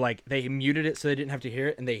 They were like they muted it so they didn't have to hear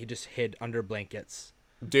it, and they just hid under blankets.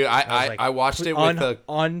 Dude, I watched it with I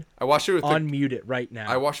watched it with unmute it right now.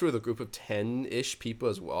 I watched it with a group of 10-ish people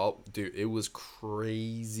as well. Dude, it was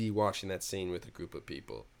crazy watching that scene with a group of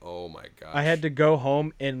people. Oh my gosh. I had to go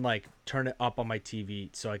home and like turn it up on my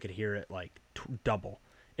TV so I could hear it like double.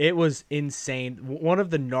 It was insane. One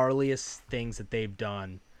of the gnarliest things that they've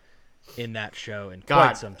done in that show in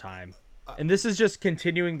quite some time. And this is just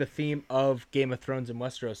continuing the theme of Game of Thrones and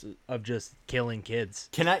Westeros of just killing kids.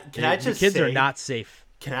 Can I just kids say, are not safe.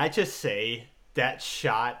 Can I just say that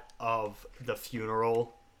shot of the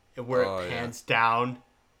funeral where it pans down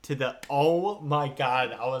to the oh my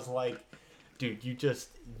god, I was like, dude, you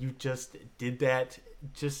just did that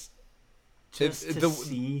just to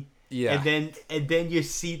see. Yeah. And then you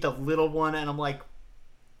see the little one and I'm like,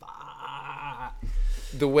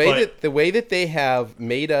 the way that they have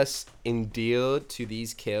made us endear to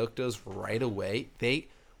these characters right away,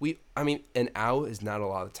 an hour is not a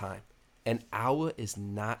lot of time. An hour is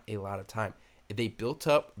not a lot of time. They built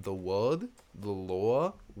up the world, the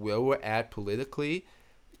lore, where we're at politically,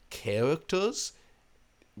 characters,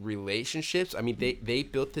 relationships. I mean, they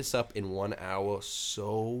built this up in 1 hour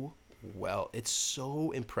so well. It's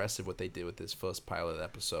so impressive what they did with this first pilot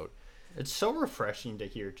episode. It's so refreshing to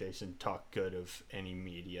hear Jason talk good of any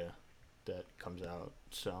media that comes out.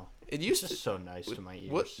 So it's just so nice to my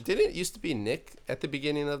ears. Didn't it used to be Nick at the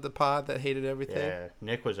beginning of the pod that hated everything? Yeah,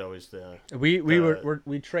 Nick was always the.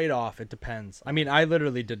 We trade off. It depends. I mean, I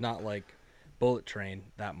literally did not like Bullet Train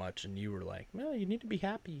that much, and you were like, "Well, you need to be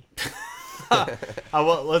happy."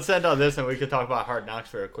 Well, let's end on this, and we could talk about Hard Knocks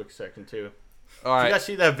for a quick second too. All right. Did you guys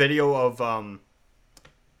see that video of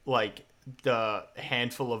like the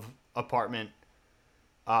handful of apartment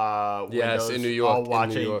yes, windows in New York,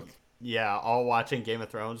 all watching Game of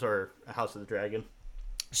Thrones or House of the Dragon?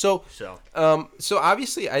 So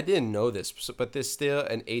obviously I didn't know this, but there's still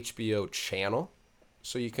an HBO channel,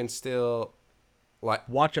 so you can still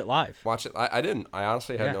watch it live. Watch it. I didn't. I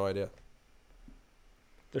honestly had no idea.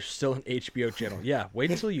 There's still an HBO channel. Yeah,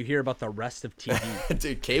 wait until you hear about the rest of TV.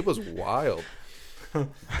 Dude, cable's wild.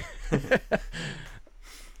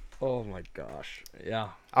 Oh my gosh! Yeah.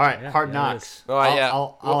 All right, Hard Knocks.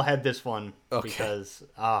 I'll head this one because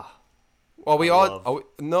Well,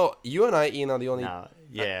 you and I, Ian, are the only. No,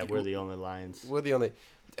 we're the only Lions. We're the only.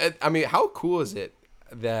 I mean, how cool is it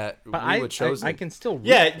that we were chosen? I can still.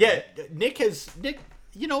 Nick.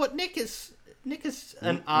 You know what? Nick is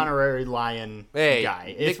an honorary Lion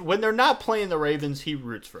guy. When they're not playing the Ravens, he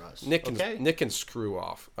roots for us. Nick can screw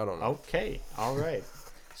off. I don't know. Okay, all right.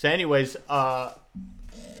 So, anyways, Hard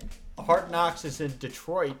Knocks is in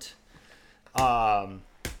Detroit.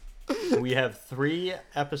 We have 3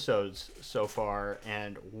 episodes so far,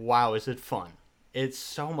 and wow, is it fun! It's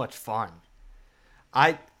so much fun.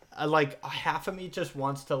 I like half of me just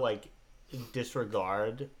wants to like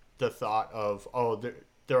disregard the thought of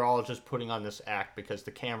they're all just putting on this act because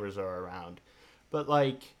the cameras are around, but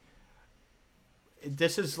like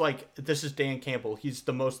this is Dan Campbell. He's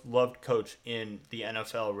the most loved coach in the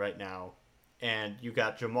NFL right now. And you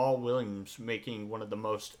got Jamal Williams making one of the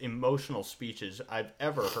most emotional speeches I've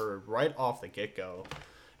ever heard right off the get-go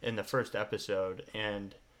in the first episode.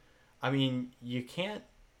 And, I mean, you can't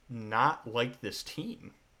not like this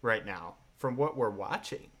team right now from what we're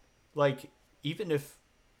watching. Like, even if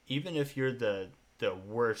you're the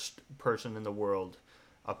worst person in the world,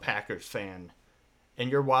 a Packers fan, and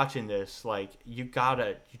you're watching this, like you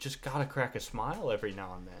just gotta crack a smile every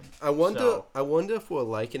now and then. I wonder if we're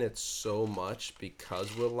liking it so much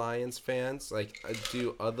because we're Lions fans. Like,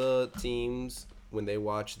 do other teams when they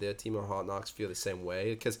watch their team of Hard Knocks feel the same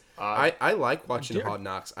way? Because I like watching Hard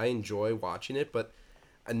Knocks. I enjoy watching it, but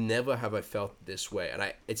I never have I felt this way,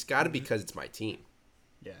 and it's got to be because it's my team.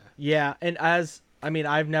 Yeah. Yeah, and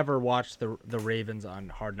I've never watched the Ravens on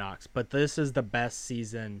Hard Knocks, but this is the best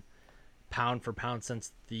season pound for pound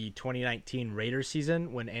since the 2019 Raiders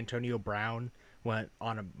season when Antonio Brown went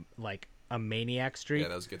on a maniac streak. Yeah,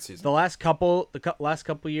 that was a good season. The last couple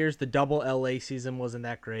years, the double LA season wasn't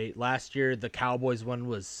that great. Last year, the Cowboys one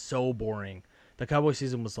was so boring. The Cowboys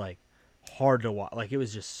season was like hard to watch. Like it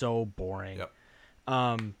was just so boring. Yep.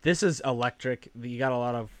 This is electric. You got a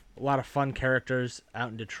lot of fun characters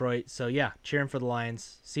out in Detroit. So yeah, cheering for the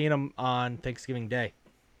Lions. Seeing them on Thanksgiving Day.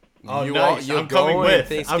 Oh, nice. I'm coming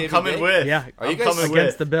with. Yeah, are you guys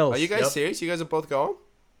against the Bills? Are you guys serious? You guys are both going?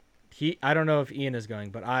 I don't know if Ian is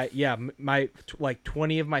going, but my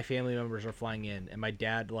 20 of my family members are flying in, and my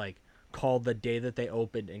dad called the day that they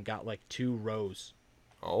opened and got 2 rows.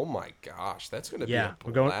 Oh my gosh, that's gonna be Yeah, a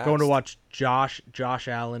we're blast. going to watch Josh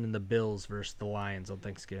Allen and the Bills versus the Lions on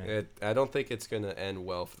Thanksgiving. I don't think it's gonna end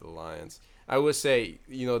well for the Lions. I would say,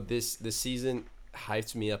 this season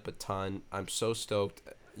hypes me up a ton. I'm so stoked.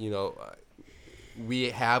 We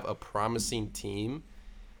have a promising team.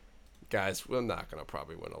 Guys, we're not gonna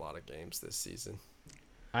probably win a lot of games this season.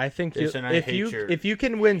 I think Jason, if you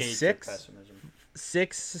can win hate your pessimism.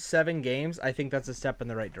 6-7 games, I think that's a step in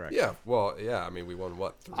the right direction. Yeah, well, yeah. I mean, we won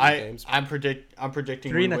what 3 games? I'm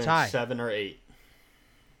predicting 3 we and a win tie. 7 or 8.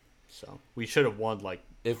 So we should have won like.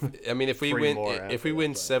 If we Three win, more if we after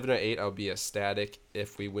win that, but- 7 or 8, I'll be ecstatic.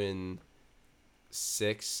 If we win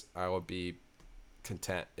 6, I will be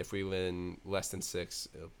content. If we win less than 6,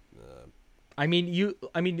 I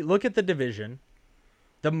mean, look at the division.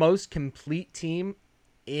 The most complete team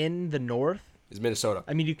in the North. is Minnesota.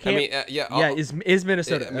 I mean, you can't. Is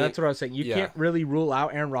Minnesota? I mean, That's what I was saying. You can't really rule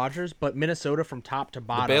out Aaron Rodgers, but Minnesota from top to The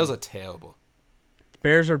bottom. Bears are terrible.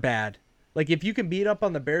 Bears are bad. Like if you can beat up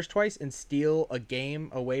on the Bears twice and steal a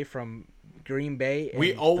game away from Green Bay, and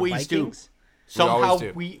We always the do. Vikings, Somehow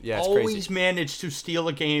do. we Yeah, it's always crazy. manage to steal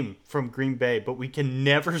a game from Green Bay, but we can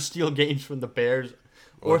never steal games from the Bears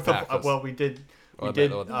or the the. Packers. Well, we did.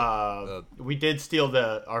 We did steal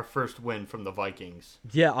our first win from the Vikings.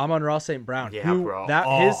 Yeah, Amon-Ra St. Brown. Yeah, bro.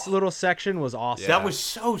 His little section was awesome. Yeah. That was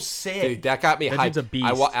so sick. Dude, that got me That hyped. dude's a beast.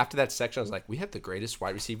 After that section, I was like, we have the greatest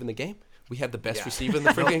wide receiver in the game. We have the best receiver in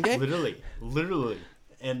the freaking game. Literally,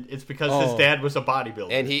 and it's because his dad was a bodybuilder.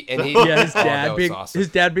 And he Yeah, his that dad was being awesome. his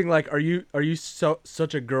dad being like, "Are you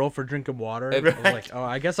such a girl for drinking water?" And I was like, "Oh,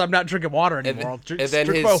 I guess I'm not drinking water anymore." And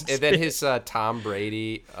then his Tom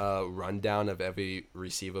Brady rundown of every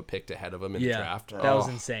receiver picked ahead of him in the draft. That was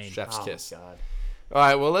insane. Chef's Oh, kiss. God. All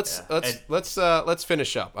right, well let's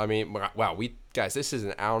finish up. I mean, wow, guys, this is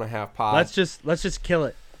an hour and a half pod. Let's just kill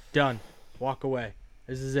it. Done. Walk away.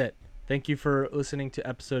 This is it. Thank you for listening to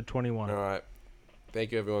episode 21. All right,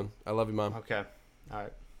 thank you everyone. I love you, Mom. Okay. All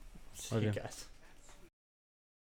right. See Love you you. guys.